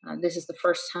 This is the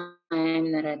first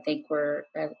time that I think we're,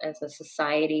 as a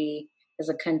society, as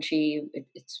a country,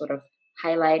 it's sort of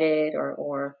highlighted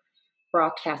or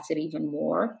broadcasted even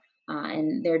more.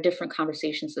 And there are different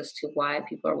conversations as to why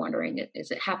people are wondering, is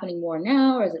it happening more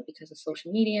now, or is it because of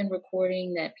social media and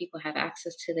recording that people have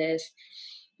access to this?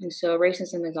 And so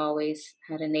racism has always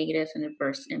had a negative and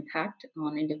adverse impact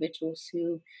on individuals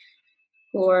who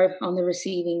are on the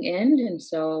receiving end. And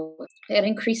so it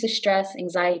increases stress,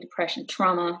 anxiety, depression,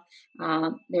 trauma.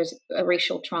 There's a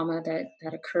racial trauma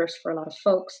that occurs for a lot of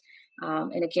folks.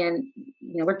 And again,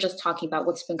 we're just talking about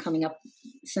what's been coming up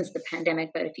since the pandemic,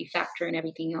 but if you factor in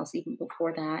everything else, even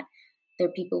before that, there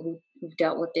are people who've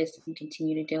dealt with this and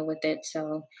continue to deal with it.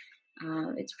 So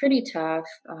it's pretty tough.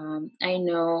 I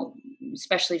know,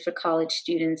 especially for college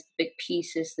students, the big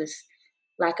piece is this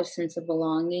lack of sense of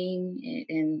belonging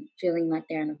and feeling like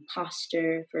they're an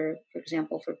imposter, for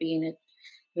example, for being at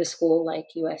a school like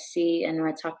USC. And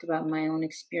I talked about my own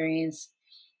experience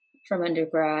from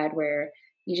undergrad where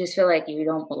you just feel like you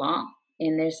don't belong.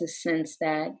 And there's a sense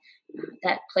that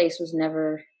that place was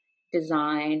never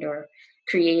designed or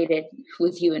created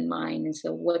with you in mind. And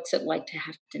so what's it like to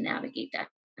have to navigate that?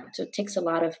 So it takes a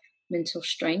lot of mental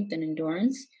strength and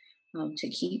endurance to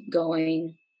keep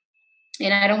going.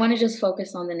 And I don't want to just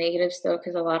focus on the negatives though,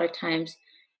 because a lot of times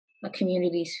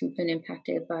communities who've been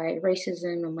impacted by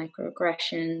racism and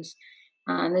microaggressions,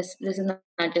 this is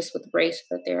not just with race,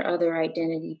 but there are other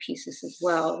identity pieces as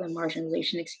well. The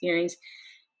marginalization experience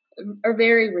are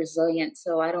very resilient.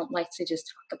 So I don't like to just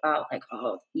talk about like,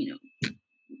 oh,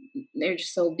 they're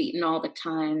just so beaten all the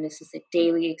time. This is a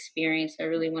daily experience. I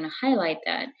really want to highlight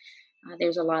that.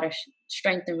 There's a lot of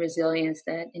strength and resilience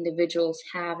that individuals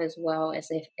have as well as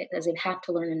they've had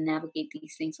to learn and navigate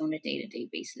these things on a day-to-day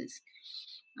basis.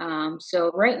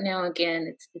 So right now,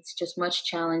 again, it's just much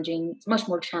challenging. It's much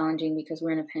more challenging because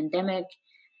we're in a pandemic.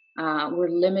 We're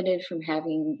limited from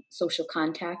having social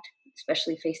contact,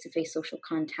 especially face-to-face social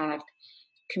contact,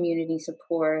 community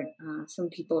support. Some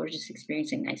people are just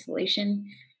experiencing isolation,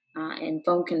 and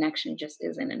phone connection just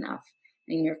isn't enough.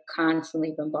 And you're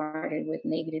constantly bombarded with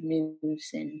negative news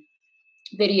and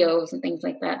videos and things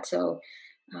like that. So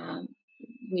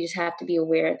we just have to be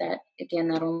aware that, again,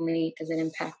 not only does it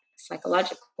impact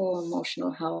psychological,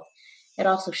 emotional health, it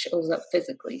also shows up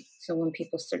physically. So when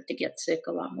people start to get sick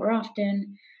a lot more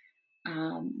often,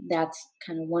 that's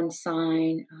kind of one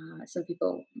sign. Some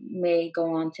people may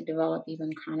go on to develop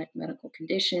even chronic medical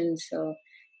conditions. So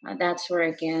that's where,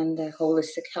 again, the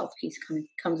holistic health piece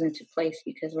comes into place,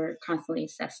 because we're constantly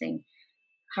assessing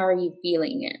how are you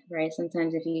feeling it, right?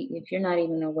 Sometimes if you're not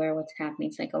even aware what's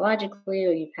happening psychologically,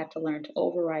 or you've had to learn to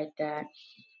override that,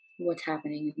 what's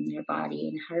happening in your body,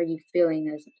 and how are you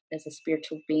feeling as a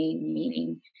spiritual being,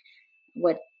 meaning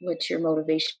what's your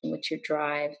motivation, what's your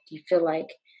drive? Do you feel like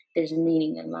there's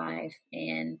meaning in life,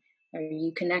 and are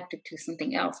you connected to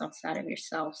something else outside of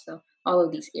yourself? So all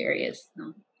of these areas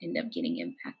end up getting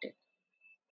impacted.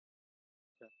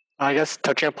 I guess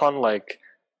touching upon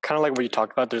kind of like what you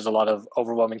talked about, there's a lot of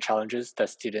overwhelming challenges that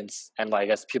students and I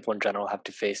guess people in general have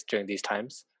to face during these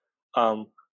times.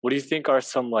 What do you think are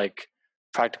some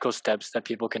practical steps that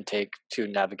people can take to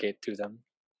navigate through them?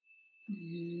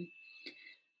 Mm-hmm.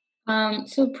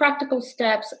 So practical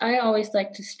steps, I always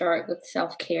like to start with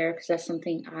self-care because that's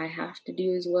something I have to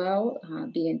do as well.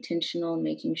 Be intentional,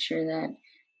 making sure that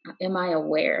am I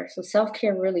aware? So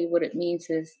self-care really what it means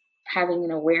is having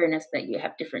an awareness that you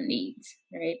have different needs,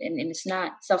 right? And it's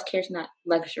not self-care is not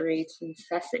luxury, it's a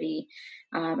necessity.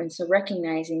 And so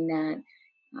recognizing that,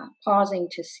 pausing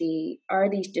to see are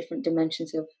these different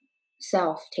dimensions of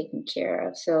self taken care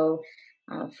of. So,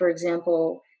 for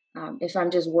example, if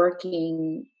I'm just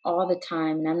working all the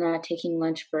time and I'm not taking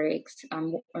lunch breaks,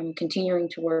 I'm continuing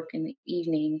to work in the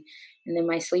evening, and then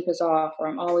my sleep is off, or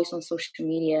I'm always on social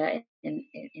media, and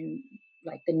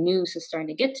like the news is starting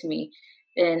to get to me,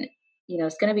 then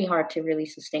it's going to be hard to really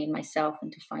sustain myself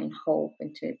and to find hope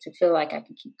and to feel like I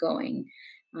can keep going.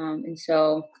 And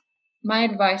so, my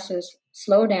advice is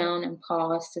slow down and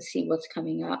pause to see what's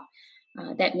coming up.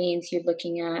 That means you're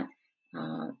looking at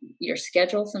your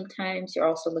schedule sometimes. You're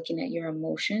also looking at your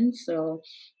emotions. So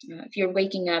if you're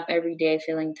waking up every day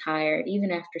feeling tired,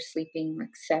 even after sleeping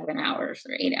like 7 hours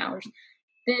or 8 hours,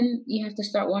 then you have to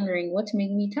start wondering what's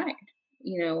making me tired.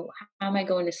 How am I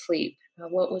going to sleep?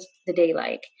 What was the day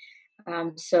like?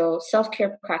 So self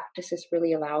care practices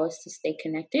really allow us to stay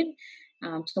connected.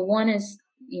 So one is,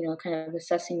 kind of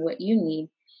assessing what you need.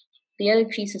 The other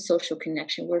piece is social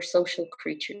connection. We're social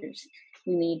creatures.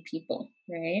 We need people,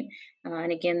 right?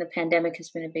 And again, the pandemic has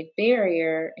been a big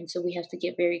barrier, and so we have to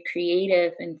get very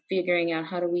creative in figuring out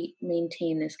how do we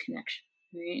maintain this connection,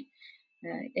 right?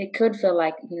 It could feel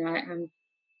like I'm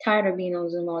tired of being on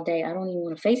Zoom all day. I don't even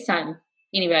want to FaceTime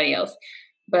anybody else.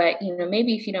 But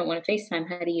maybe if you don't want to FaceTime,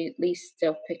 how do you at least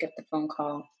still pick up the phone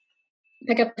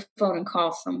and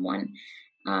call someone?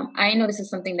 I know this is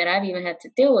something that I've even had to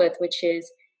deal with, which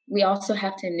is we also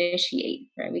have to initiate,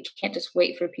 right? We can't just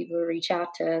wait for people to reach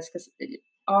out to us because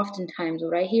oftentimes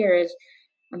what I hear is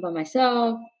I'm by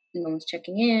myself, no one's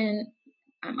checking in,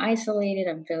 I'm isolated,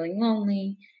 I'm feeling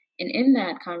lonely. And in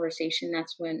that conversation,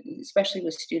 that's when, especially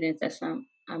with students,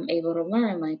 I'm able to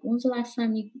learn like, when was the last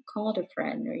time you called a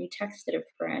friend or you texted a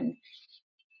friend?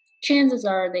 Chances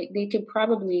are they could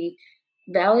probably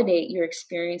validate your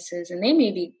experiences and they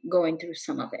may be going through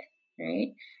some of it,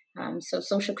 right? So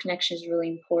social connection is really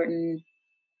important.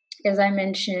 As I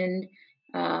mentioned,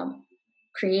 um,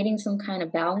 creating some kind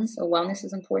of balance or wellness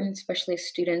is important, especially as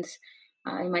students.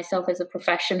 And myself as a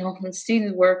professional, when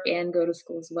students work and go to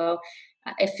school as well,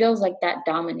 it feels like that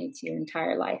dominates your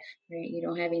entire life, right? You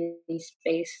don't have any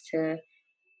space to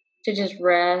just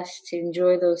rest, to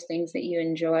enjoy those things that you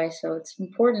enjoy. So it's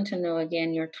important to know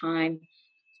again your time,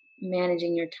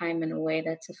 managing your time in a way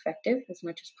that's effective as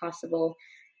much as possible.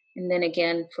 And then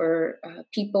again, for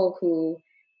people who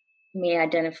may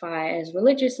identify as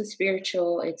religious or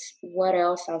spiritual, it's what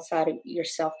else outside of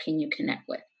yourself can you connect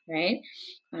with, right?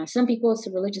 Some people, it's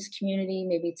a religious community.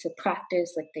 Maybe it's a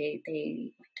practice, like they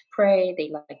like to pray, they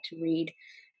like to read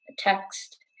a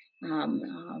text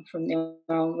from their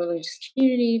own religious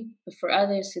community. But for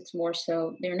others, it's more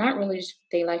so they're not religious.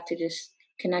 They like to just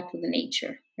connect with the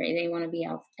nature, right? They want to be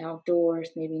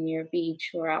outdoors, maybe near a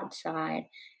beach or outside.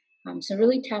 So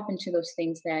really tap into those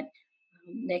things that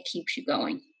keeps you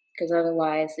going, because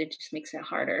otherwise it just makes it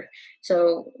harder.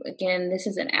 So again, this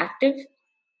is an active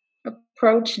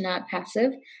approach, not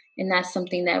passive. And that's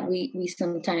something that we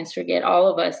sometimes forget, all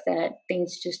of us, that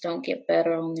things just don't get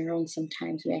better on their own.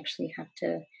 Sometimes we actually have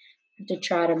to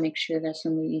try to make sure that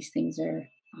some of these things are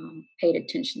paid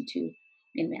attention to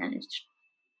and managed.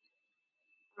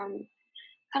 Um,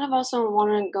 Kind of also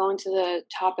want to go into the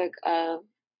topic of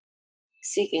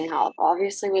seeking help.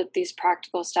 Obviously, with these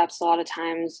practical steps, a lot of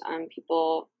times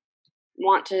people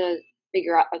want to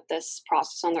figure out this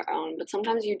process on their own, but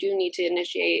sometimes you do need to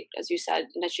initiate, as you said,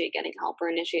 initiate getting help or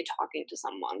initiate talking to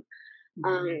someone.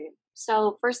 Mhm.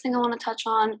 So, first thing I want to touch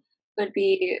on would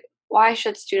be, why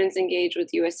should students engage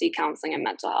with USC counseling and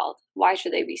mental health? Why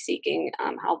should they be seeking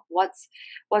help? What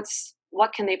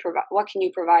can they provide? What can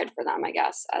you provide for them? I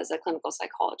guess as a clinical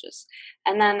psychologist,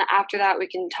 and then after that, we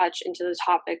can touch into the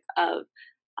topic of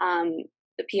um,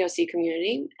 the POC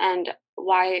community and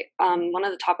why one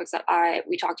of the topics that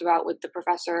we talked about with the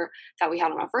professor that we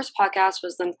had on our first podcast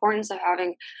was the importance of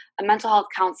having a mental health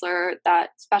counselor that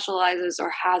specializes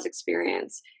or has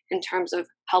experience in terms of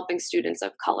helping students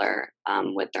of color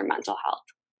with their mental health.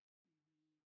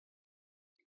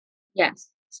 Yes.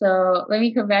 So let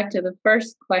me come back to the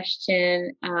first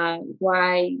question,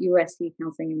 why USC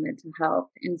counseling and mental health?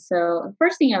 And so the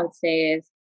first thing I would say is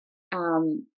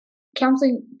um,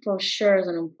 counseling for sure is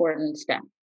an important step.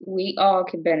 We all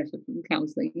can benefit from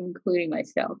counseling, including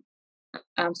myself.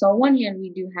 So on one hand, we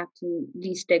do have to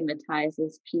destigmatize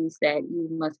this piece that you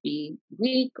must be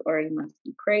weak or you must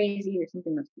be crazy or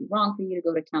something must be wrong for you to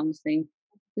go to counseling.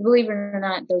 Believe it or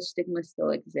not, those stigmas still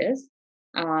exist.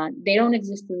 They don't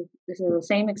exist to the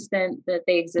same extent that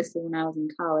they existed when I was in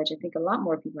college. I think a lot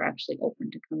more people are actually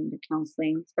open to coming to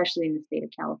counseling, especially in the state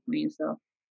of California. So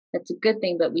that's a good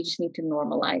thing, but we just need to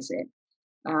normalize it.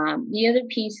 The other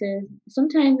piece is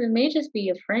sometimes it may just be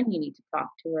a friend you need to talk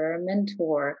to or a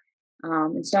mentor.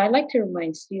 And so I like to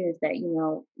remind students that,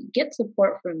 get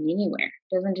support from anywhere.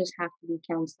 It doesn't just have to be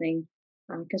counseling.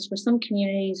 Because for some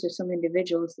communities or some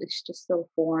individuals, it's just so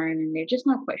foreign and they're just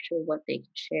not quite sure what they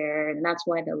can share. And that's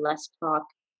why the Less Talk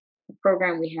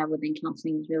program we have within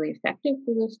counseling is really effective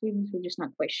for those students who are just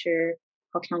not quite sure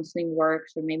how counseling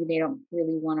works, or maybe they don't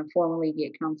really want to formally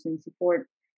get counseling support.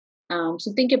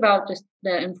 So think about just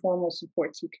the informal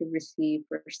supports you could receive,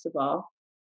 first of all.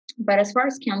 But as far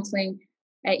as counseling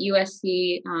at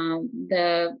USC,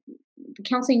 the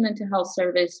Counseling Mental Health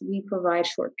Service, we provide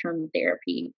short-term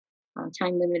therapy,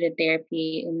 time-limited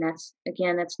therapy, and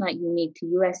that's not unique to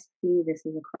USC. This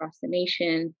is across the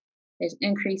nation. There's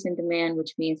increase in demand,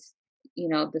 which means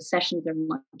the sessions are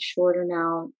much shorter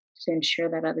now to ensure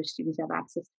that other students have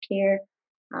access to care.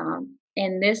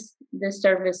 And this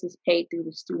service is paid through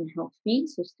the student health fee,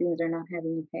 so students are not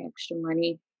having to pay extra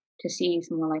money to see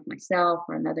someone like myself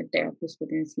or another therapist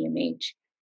within CMH.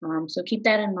 So keep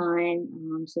that in mind.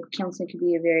 So counseling can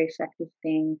be a very effective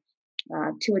thing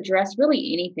to address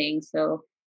really anything. So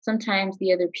sometimes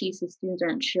the other piece is students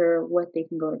aren't sure what they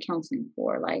can go to counseling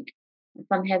for. Like if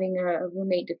I'm having a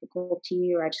roommate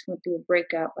difficulty or I just went through a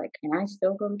breakup, like, can I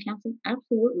still go to counseling?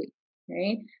 Absolutely,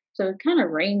 right? So it kind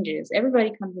of ranges.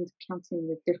 Everybody comes into counseling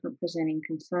with different presenting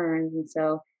concerns. And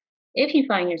so if you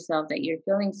find yourself that you're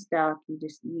feeling stuck,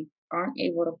 you aren't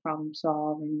able to problem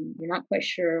solve and you're not quite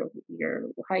sure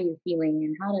how you're feeling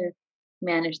and how to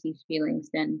manage these feelings,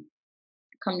 then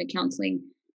come to counseling.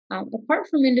 Apart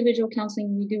from individual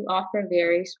counseling, we do offer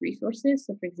various resources.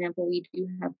 So, for example, we do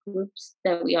have groups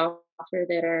that we offer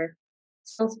that are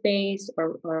skills-based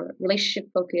or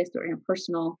relationship-focused or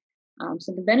interpersonal.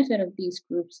 So the benefit of these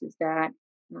groups is that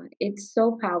it's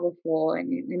so powerful,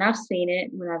 and I've seen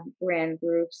it when I've ran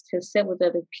groups, to sit with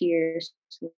other peers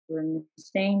who are in the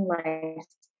same life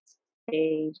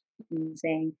stage and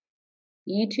saying,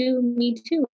 "You too, me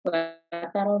too. I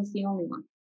thought I was the only one."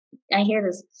 I hear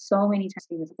this so many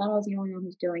times. I thought I was the only one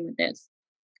who's dealing with this.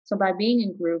 So by being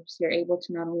in groups, you're able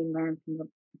to not only learn from the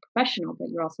professional, but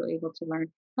you're also able to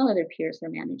learn how other peers are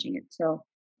managing it. So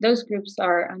those groups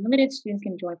are unlimited. Students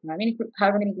can join from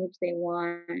however many groups they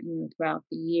want throughout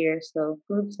the year. So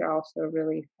groups are also a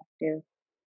really effective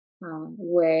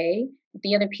way.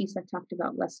 The other piece I talked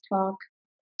about, Less Talk.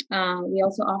 We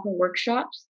also offer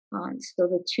workshops. So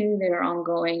the two that are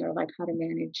ongoing are like how to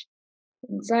manage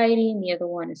anxiety, and the other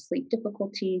one is sleep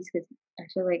difficulties, because I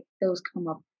feel like those come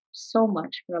up so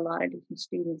much for a lot of different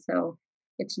students. So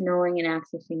it's knowing and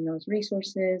accessing those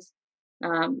resources.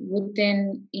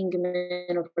 Within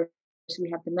Ingeman, of course,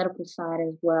 we have the medical side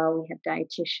as well. We have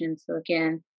dietitians. So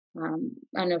again,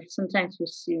 I know sometimes with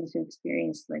students who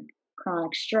experience like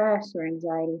chronic stress or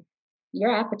anxiety,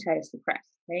 your appetite is suppressed,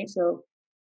 right? So,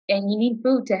 and you need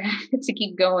food to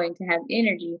keep going, to have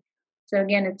energy. So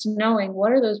again, it's knowing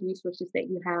what are those resources that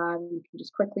you have. You can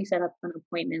just quickly set up an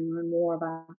appointment and learn more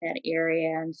about that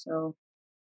area. And so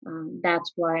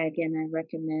that's why, again, I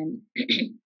recommend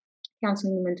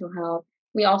counseling and mental health.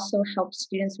 We also help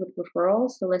students with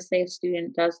referrals. So let's say a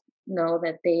student does know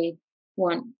that they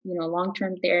want,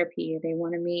 long-term therapy, or they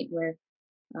want to meet with,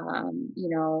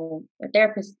 a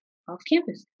therapist off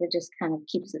campus that just kind of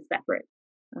keeps it separate.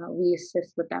 We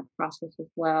assist with that process as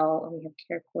well. We have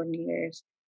care coordinators.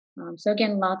 So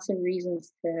again, lots of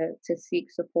reasons to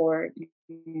seek support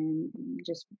and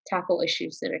just tackle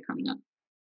issues that are coming up.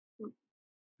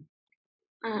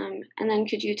 And then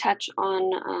could you touch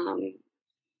on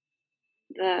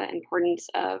the importance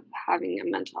of having a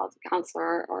mental health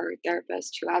counselor or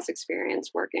therapist who has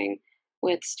experience working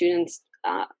with students,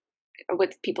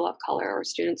 with people of color, or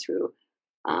students who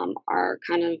are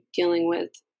kind of dealing with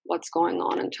what's going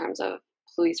on in terms of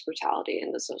police brutality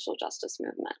and the social justice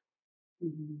movement?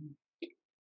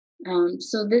 Mhm.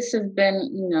 So this has been,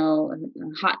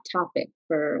 a hot topic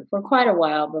for quite a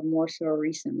while, but more so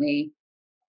recently.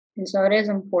 And so it is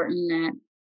important that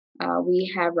we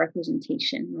have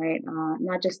representation, right?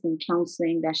 Not just in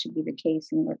counseling, that should be the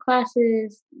case in your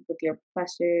classes, with your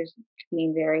professors,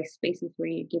 in various spaces where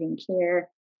you're getting care.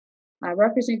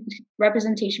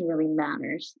 Representation really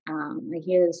matters. I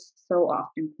hear this so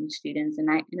often from students, and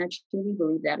I truly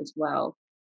believe that as well.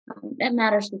 That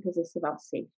matters because it's about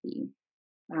safety.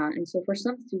 And so for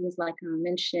some students, like I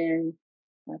mentioned,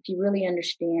 if you really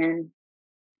understand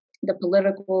the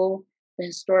political, the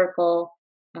historical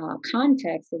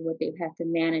context of what they've had to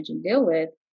manage and deal with,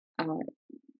 uh,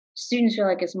 students feel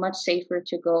like it's much safer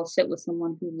to go sit with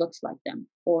someone who looks like them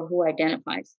or who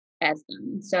identifies as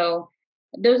them. So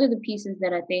those are the pieces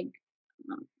that I think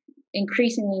uh,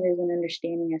 increasingly there's an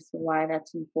understanding as to why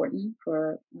that's important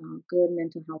for good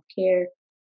mental health care.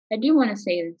 I do want to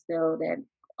say this though that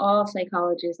all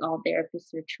psychologists, all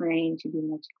therapists are trained to do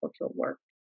multicultural work.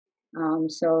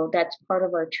 So that's part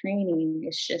of our training.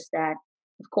 It's just that,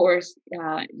 of course,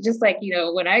 just like,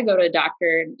 when I go to a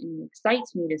doctor and it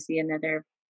excites me to see another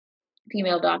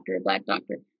female doctor, Black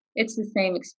doctor, it's the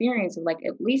same experience of like,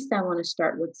 at least I want to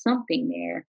start with something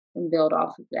there and build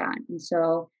off of that. And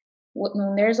so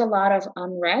when there's a lot of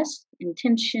unrest and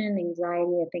tension,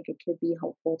 anxiety, I think it could be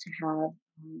helpful to have,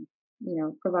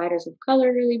 providers of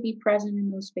color really be present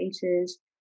in those spaces.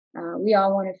 We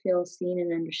all want to feel seen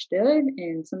and understood.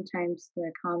 And sometimes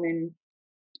the common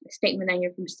statement I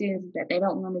hear from students is that they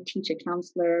don't want to teach a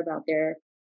counselor about their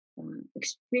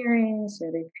experience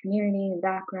or their community and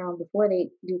background before they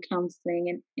do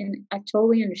counseling. And I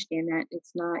totally understand that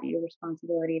it's not your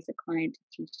responsibility as a client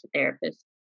to teach the therapist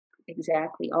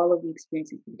exactly all of the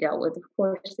experiences you dealt with. Of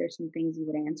course, there's some things you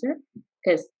would answer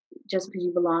because just because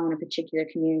you belong in a particular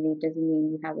community doesn't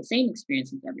mean you have the same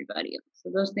experience as everybody else. So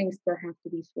those things still have to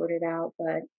be sorted out.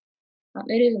 But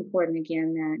it is important,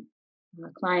 again,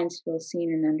 that clients feel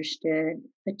seen and understood,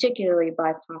 particularly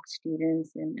BIPOC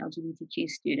students and LGBTQ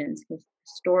students, because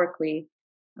historically,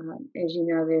 as you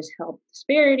know, there's health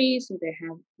disparities. So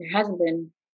there hasn't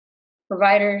been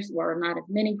providers, or not as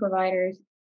many providers,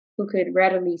 who could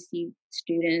readily see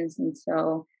students. And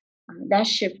so that's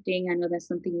shifting. I know that's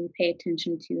something we pay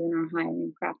attention to in our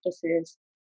hiring practices,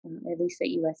 at least at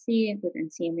USC with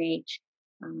NCMH.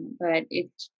 But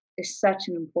it's such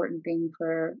an important thing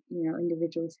for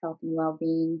individuals' health and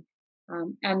well-being.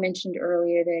 I mentioned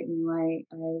earlier that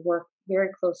I work very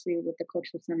closely with the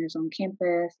cultural centers on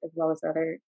campus as well as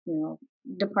other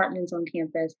departments on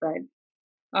campus. But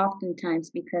oftentimes,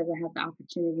 because I have the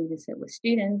opportunity to sit with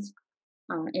students,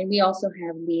 and we also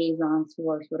have liaisons who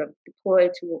are sort of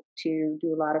deployed to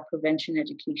do a lot of prevention,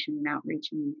 education, and outreach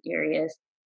in these areas.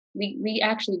 We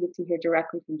actually get to hear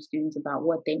directly from students about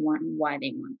what they want and why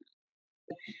they want it.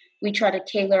 We try to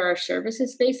tailor our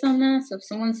services based on that. So if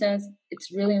someone says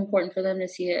it's really important for them to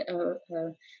see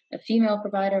a female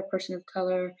provider, a person of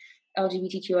color,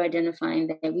 LGBTQ identifying,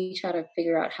 that we try to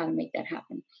figure out how to make that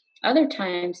happen. Other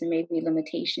times there may be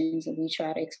limitations, and we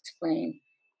try to explain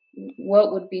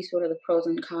what would be sort of the pros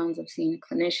and cons of seeing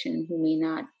a clinician who may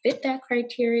not fit that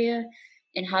criteria,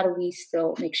 and how do we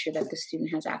still make sure that the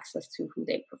student has access to who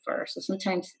they prefer. So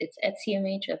sometimes it's at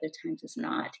CMH, other times it's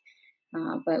not.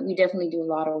 But we definitely do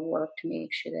a lot of work to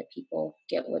make sure that people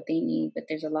get what they need, but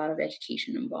there's a lot of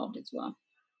education involved as well.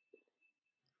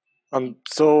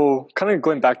 So kind of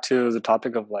going back to the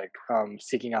topic of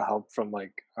seeking out help from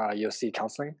USC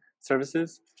counseling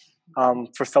services,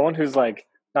 for someone who's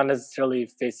not necessarily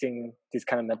facing these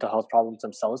kind of mental health problems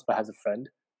themselves, but has a friend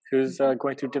who's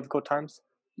going through difficult times,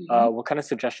 what kind of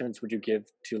suggestions would you give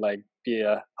to be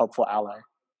a helpful ally?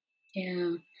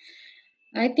 Yeah,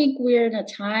 I think we're in a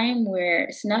time where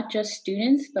it's not just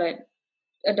students, but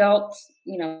adults,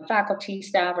 faculty,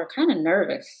 staff are kind of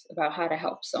nervous about how to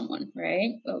help someone,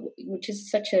 right? Which is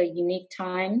such a unique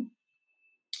time.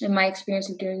 In my experience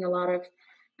of doing a lot of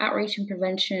outreach and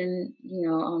prevention,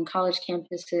 on college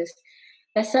campuses,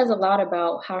 that says a lot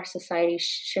about how our society is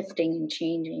shifting and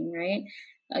changing, right?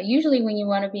 Usually when you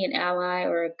want to be an ally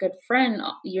or a good friend,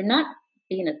 you're not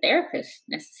being a therapist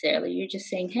necessarily. You're just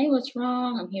saying, hey, what's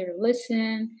wrong? I'm here to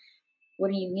listen. What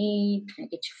do you need? Can I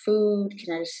get you food?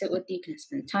 Can I just sit with you? Can I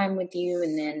spend time with you?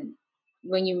 And then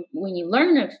when you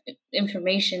learn of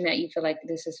information that you feel like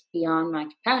this is beyond my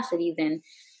capacity, then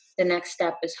the next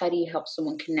step is how do you help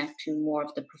someone connect to more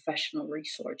of the professional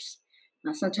resource?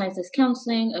 Sometimes it's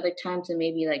counseling, other times it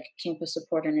may be campus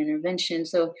support and intervention.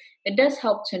 So it does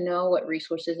help to know what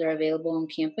resources are available on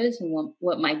campus and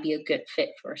what might be a good fit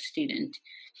for a student.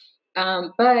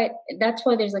 But that's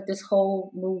why there's this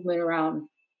whole movement around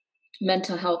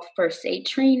mental health first aid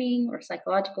training or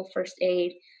psychological first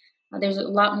aid. There's a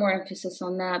lot more emphasis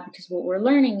on that because what we're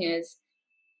learning is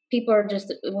people are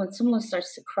just, when someone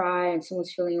starts to cry and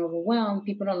someone's feeling overwhelmed,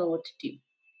 people don't know what to do.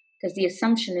 Because the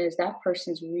assumption is that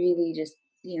person's really just,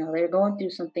 they're going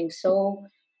through something so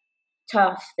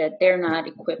tough that they're not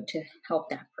equipped to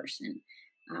help that person.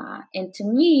 And to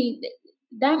me,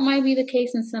 that might be the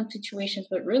case in some situations,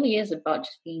 but really is about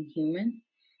just being human.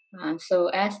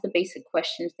 So ask the basic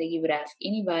questions that you would ask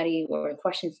anybody, or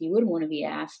questions you would want to be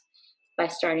asked, by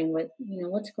starting with,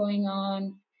 what's going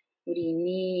on? What do you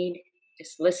need?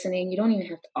 Just listening. You don't even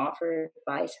have to offer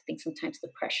advice. I think sometimes the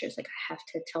pressure is like, I have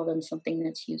to tell them something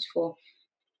that's useful.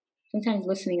 Sometimes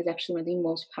listening is actually one of the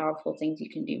most powerful things you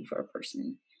can do for a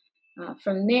person.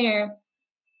 From there,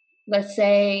 let's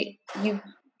say you've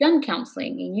done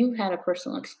counseling and you've had a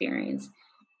personal experience.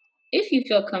 If you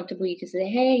feel comfortable, you can say,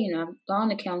 hey, I've gone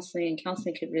to counseling, and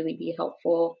counseling could really be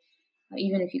helpful,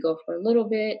 even if you go for a little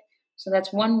bit. So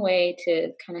that's one way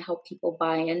to kind of help people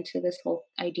buy into this whole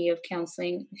idea of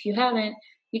counseling. If you haven't,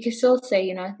 you can still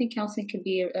say, I think counseling could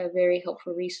be a very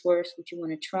helpful resource. Would you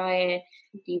want to try it?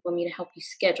 Do you want me to help you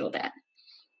schedule that?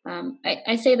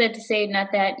 I say that to say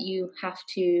not that you have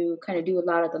to kind of do a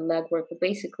lot of the legwork, but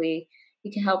basically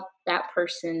you can help that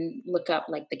person look up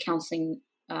like the counseling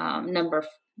number,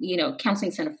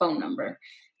 counseling center phone number.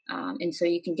 And so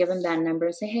you can give them that number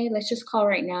and say, hey, let's just call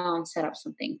right now and set up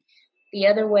something. The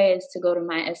other way is to go to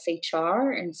my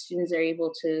SHR, and students are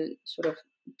able to sort of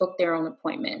book their own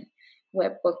appointment.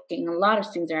 Web booking, a lot of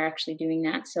students are actually doing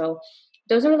that. So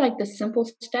those are like the simple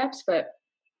steps, but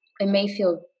it may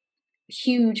feel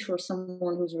huge for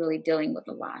someone who's really dealing with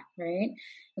a lot, right?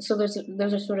 And so those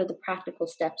are sort of the practical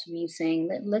steps of you saying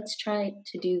that let's try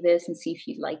to do this and see if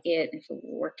you like it, if it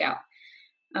will work out.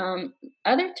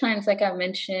 Other times, like I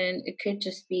mentioned, it could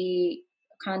just be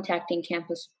contacting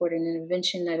campus support and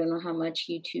intervention. I don't know how much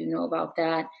you two know about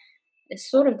that. It's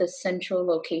sort of the central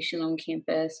location on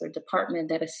campus or department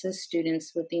that assists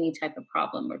students with any type of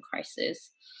problem or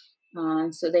crisis.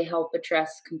 So they help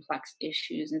address complex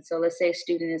issues. And so let's say a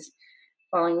student is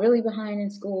falling really behind in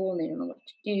school and they don't know what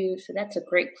to do. So that's a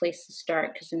great place to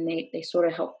start, because then they sort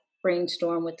of help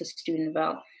brainstorm with the student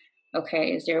about,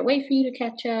 okay, is there a way for you to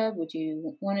catch up? Would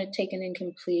you want to take an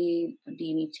incomplete? Do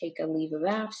you need to take a leave of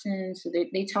absence? So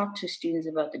they talk to students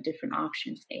about the different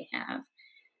options they have.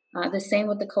 The same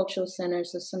with the cultural center.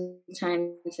 So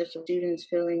sometimes if a student's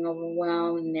feeling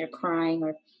overwhelmed and they're crying,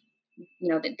 or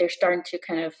that they're starting to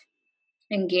kind of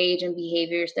engage in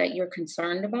behaviors that you're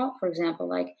concerned about, for example,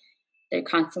 like they're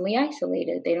constantly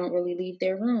isolated, they don't really leave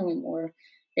their room, or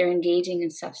they're engaging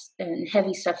in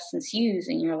heavy substance use,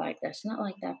 and you're like, that's not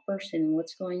like that person,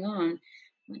 what's going on?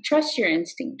 Trust your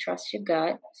instinct, trust your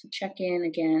gut. So check in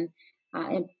again,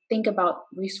 and think about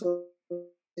resources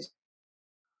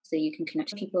that you can connect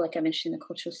to people. Like I mentioned, the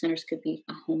cultural centers could be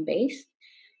a home base.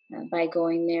 By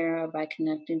going there or by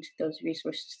connecting to those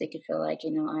resources, they could feel like,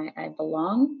 I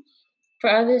belong. For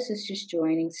others, it's just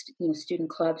joining, student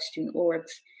clubs, student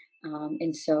orgs.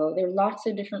 And so there are lots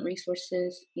of different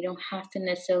resources. You don't have to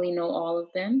necessarily know all of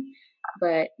them,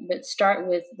 but start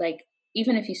with, like,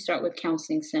 even if you start with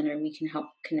counseling center, we can help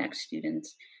connect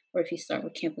students. Or if you start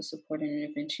with campus support and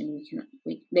intervention,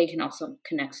 they can also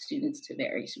connect students to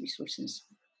various resources.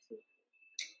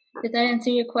 Did that answer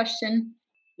your question?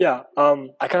 Yeah.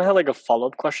 I kind of had like a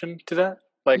follow-up question to that.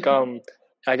 Like,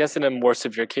 I guess in a more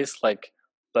severe case, like,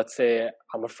 let's say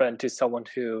I'm a friend to someone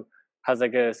who has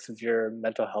like a severe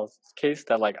mental health case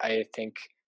that like I think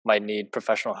might need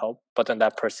professional help, but then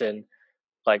that person,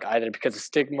 like, either because of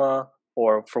stigma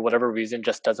or for whatever reason,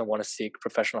 just doesn't want to seek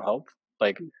professional help.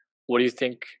 Like, what do you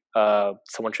think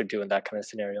someone should do in that kind of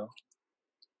scenario?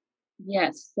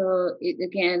 Yes. So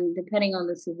again, depending on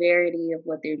the severity of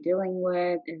what they're dealing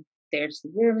with, if there's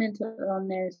severe mental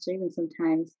illness, or even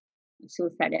sometimes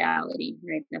suicidality,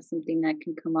 right? That's something that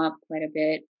can come up quite a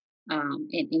bit.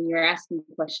 And you're asking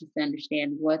questions to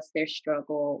understand what's their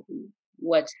struggle,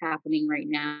 what's happening right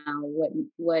now,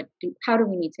 how do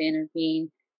we need to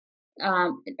intervene?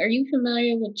 Are you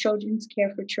familiar with Children's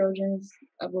Care for Children's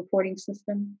reporting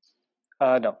system?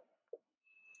 No.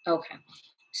 Okay.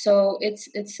 So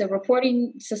it's a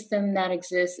reporting system that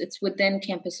exists. It's within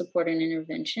campus support and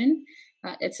intervention.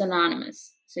 It's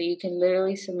anonymous, so you can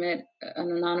literally submit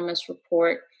an anonymous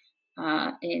report,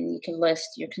 and you can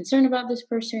list you're concerned about this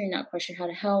person, you're not quite sure how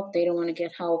to help, they don't want to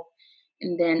get help,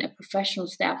 and then a professional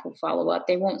staff will follow up.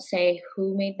 They won't say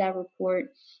who made that report.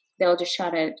 They'll just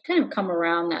try to kind of come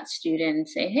around that student and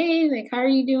say, hey, like, how are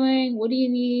you doing? What do you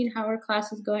need? How are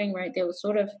classes going? Right? They will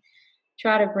sort of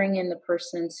try to bring in the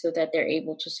person so that they're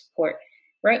able to support.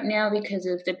 Right now, because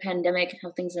of the pandemic and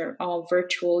how things are all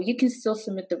virtual, you can still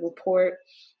submit the report.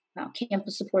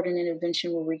 Campus support and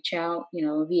intervention will reach out,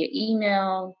 via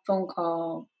email, phone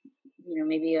call,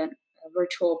 maybe a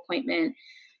virtual appointment.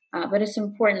 But it's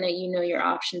important that you know your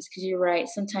options, because you're right.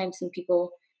 Sometimes some people,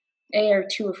 they are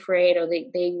too afraid, or they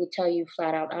will tell you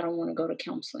flat out, I don't want to go to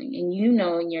counseling. And you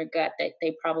know in your gut that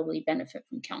they probably benefit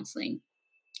from counseling.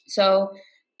 So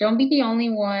don't be the only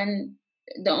one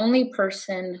the only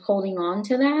person holding on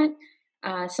to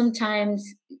that.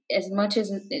 Sometimes, as much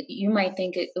as you might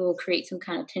think it will create some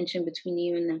kind of tension between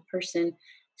you and that person,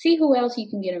 see who else you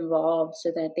can get involved so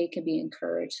that they can be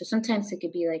encouraged. So sometimes it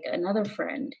could be like another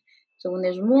friend. So when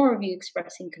there's more of you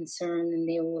expressing concern, then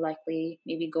they will likely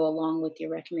maybe go along with your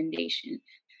recommendation.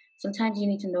 Sometimes you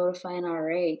need to notify an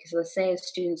RA, because let's say a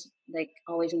student's like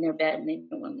always in their bed and they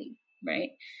don't want to leave,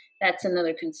 right? That's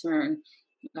another concern.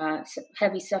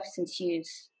 Heavy substance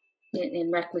use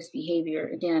and reckless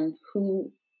behavior. Again,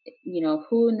 who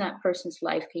in that person's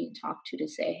life can you talk to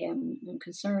say, hey, I'm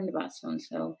concerned about so and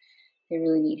so. They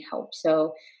really need help.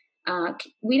 So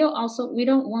we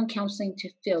don't want counseling to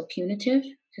feel punitive,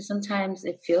 because sometimes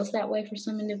it feels that way for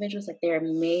some individuals, like they're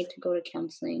made to go to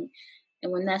counseling.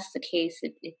 And when that's the case,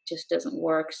 it just doesn't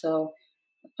work. So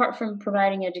apart from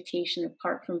providing education,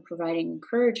 apart from providing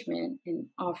encouragement and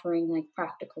offering like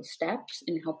practical steps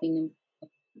and helping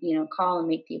them, call and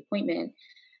make the appointment,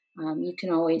 you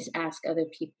can always ask other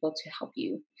people to help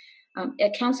you.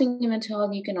 At Counseling and Mental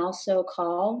Health, you can also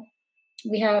call.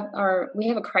 We have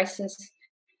a crisis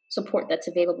support that's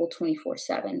available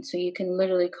 24/7. So you can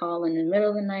literally call in the middle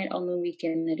of the night, on the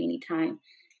weekend, at any time.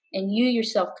 And you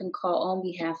yourself can call on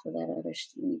behalf of that other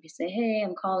student. You can say, hey,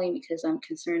 I'm calling because I'm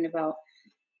concerned about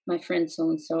my friend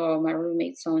so-and-so or my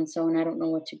roommate so-and-so, and I don't know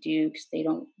what to do because they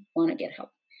don't want to get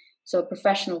help. So a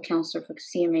professional counselor for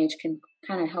CMH can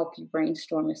kind of help you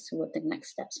brainstorm as to what the next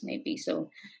steps may be. So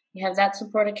you have that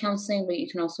supported counseling, but you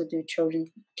can also do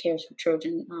Trojan Cares for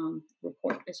Trojan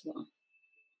report as well.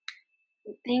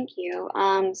 Thank you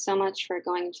so much for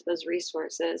going into those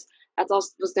resources. That's also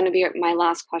was going to be my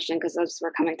last question, because as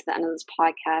we're coming to the end of this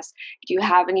podcast, do you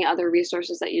have any other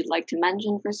resources that you'd like to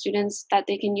mention for students that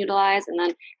they can utilize? And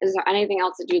then is there anything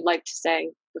else that you'd like to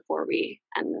say before we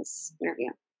end this interview?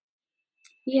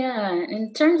 Yeah,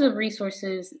 in terms of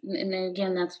resources, and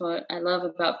again, that's what I love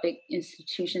about big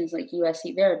institutions like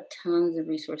USC. There are tons of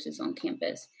resources on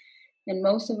campus, and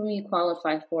most of them you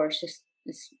qualify for. It's just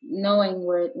knowing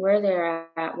where they're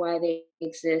at, why they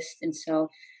exist. And so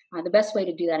the best way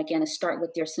to do that, again, is start with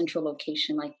your central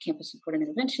location, like Campus Support and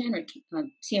Intervention or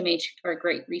CMH are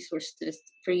great resources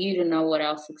for you to know what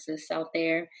else exists out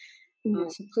there. Mm-hmm.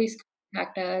 So please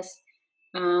contact us.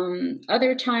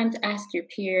 Other times, ask your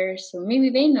peers. So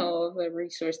maybe they know of a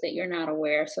resource that you're not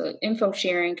aware. So info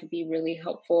sharing could be really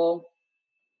helpful.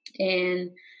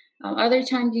 And other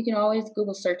times you can always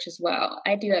Google search as well.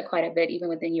 I do that quite a bit, even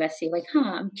within USC. Like,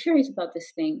 I'm curious about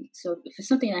this thing. So if it's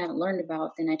something I haven't learned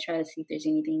about, then I try to see if there's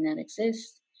anything that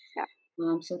exists.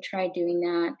 Yeah. So try doing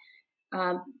that.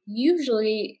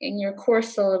 Usually in your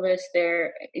course syllabus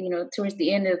there, towards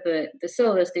the end of the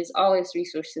syllabus, there's always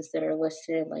resources that are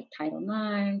listed, like Title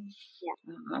IX,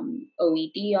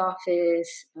 OED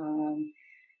office,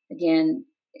 again,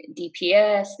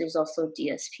 DPS, there's also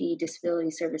DSP,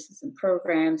 Disability Services and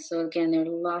Programs. So again, there are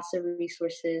lots of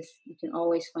resources. You can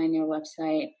always find their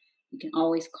website. You can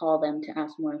always call them to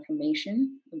ask more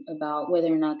information about whether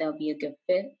or not that'll be a good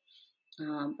fit.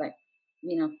 But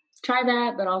try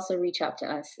that, but also reach out to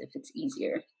us if it's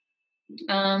easier.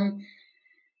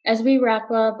 As we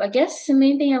wrap up, I guess the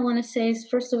main thing I want to say is,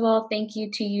 first of all, thank you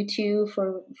to you two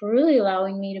for really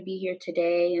allowing me to be here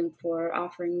today and for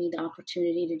offering me the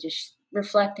opportunity to just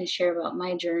reflect and share about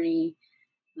my journey,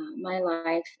 my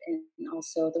life, and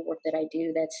also the work that I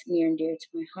do that's near and dear to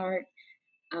my heart.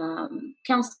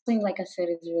 Counseling, like I said,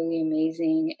 is really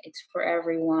amazing. It's for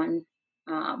everyone.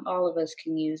 All of us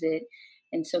can use it.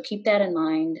 And so keep that in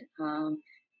mind.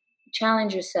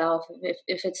 Challenge yourself.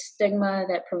 If it's stigma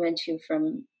that prevents you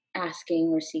from asking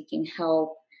or seeking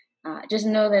help, just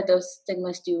know that those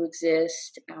stigmas do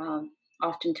exist.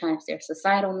 Oftentimes they're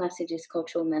societal messages,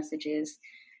 cultural messages,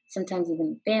 sometimes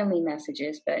even family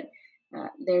messages, but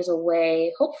there's a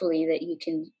way, hopefully, that you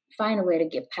can find a way to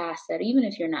get past that. Even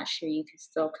if you're not sure, you can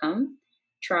still come,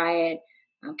 try it.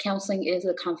 Counseling is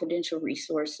a confidential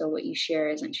resource, so what you share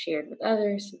isn't shared with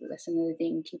others. So that's another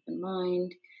thing to keep in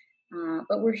mind.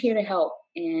 But we're here to help,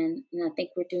 and I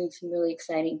think we're doing some really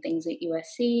exciting things at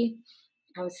USC.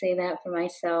 I would say that for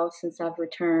myself, since I've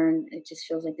returned, it just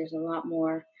feels like there's a lot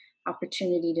more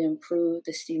opportunity to improve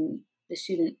the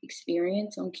student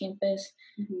experience on campus.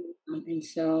 Mm-hmm. And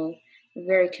so we're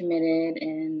very committed,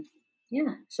 and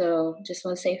so just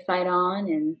want to say fight on,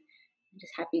 and I'm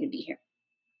just happy to be here.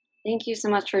 Thank you so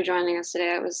much for joining us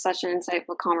today. It was such an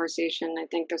insightful conversation. I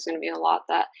think there's going to be a lot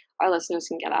that our listeners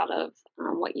can get out of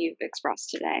what you've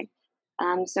expressed today.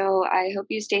 So I hope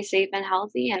you stay safe and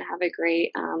healthy and have a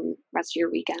great rest of your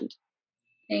weekend.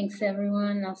 Thanks,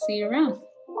 everyone. I'll see you around.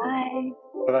 Bye.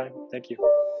 Bye-bye. Thank you.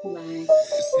 Bye.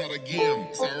 It's not a game,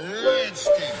 it's a rich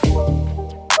thing.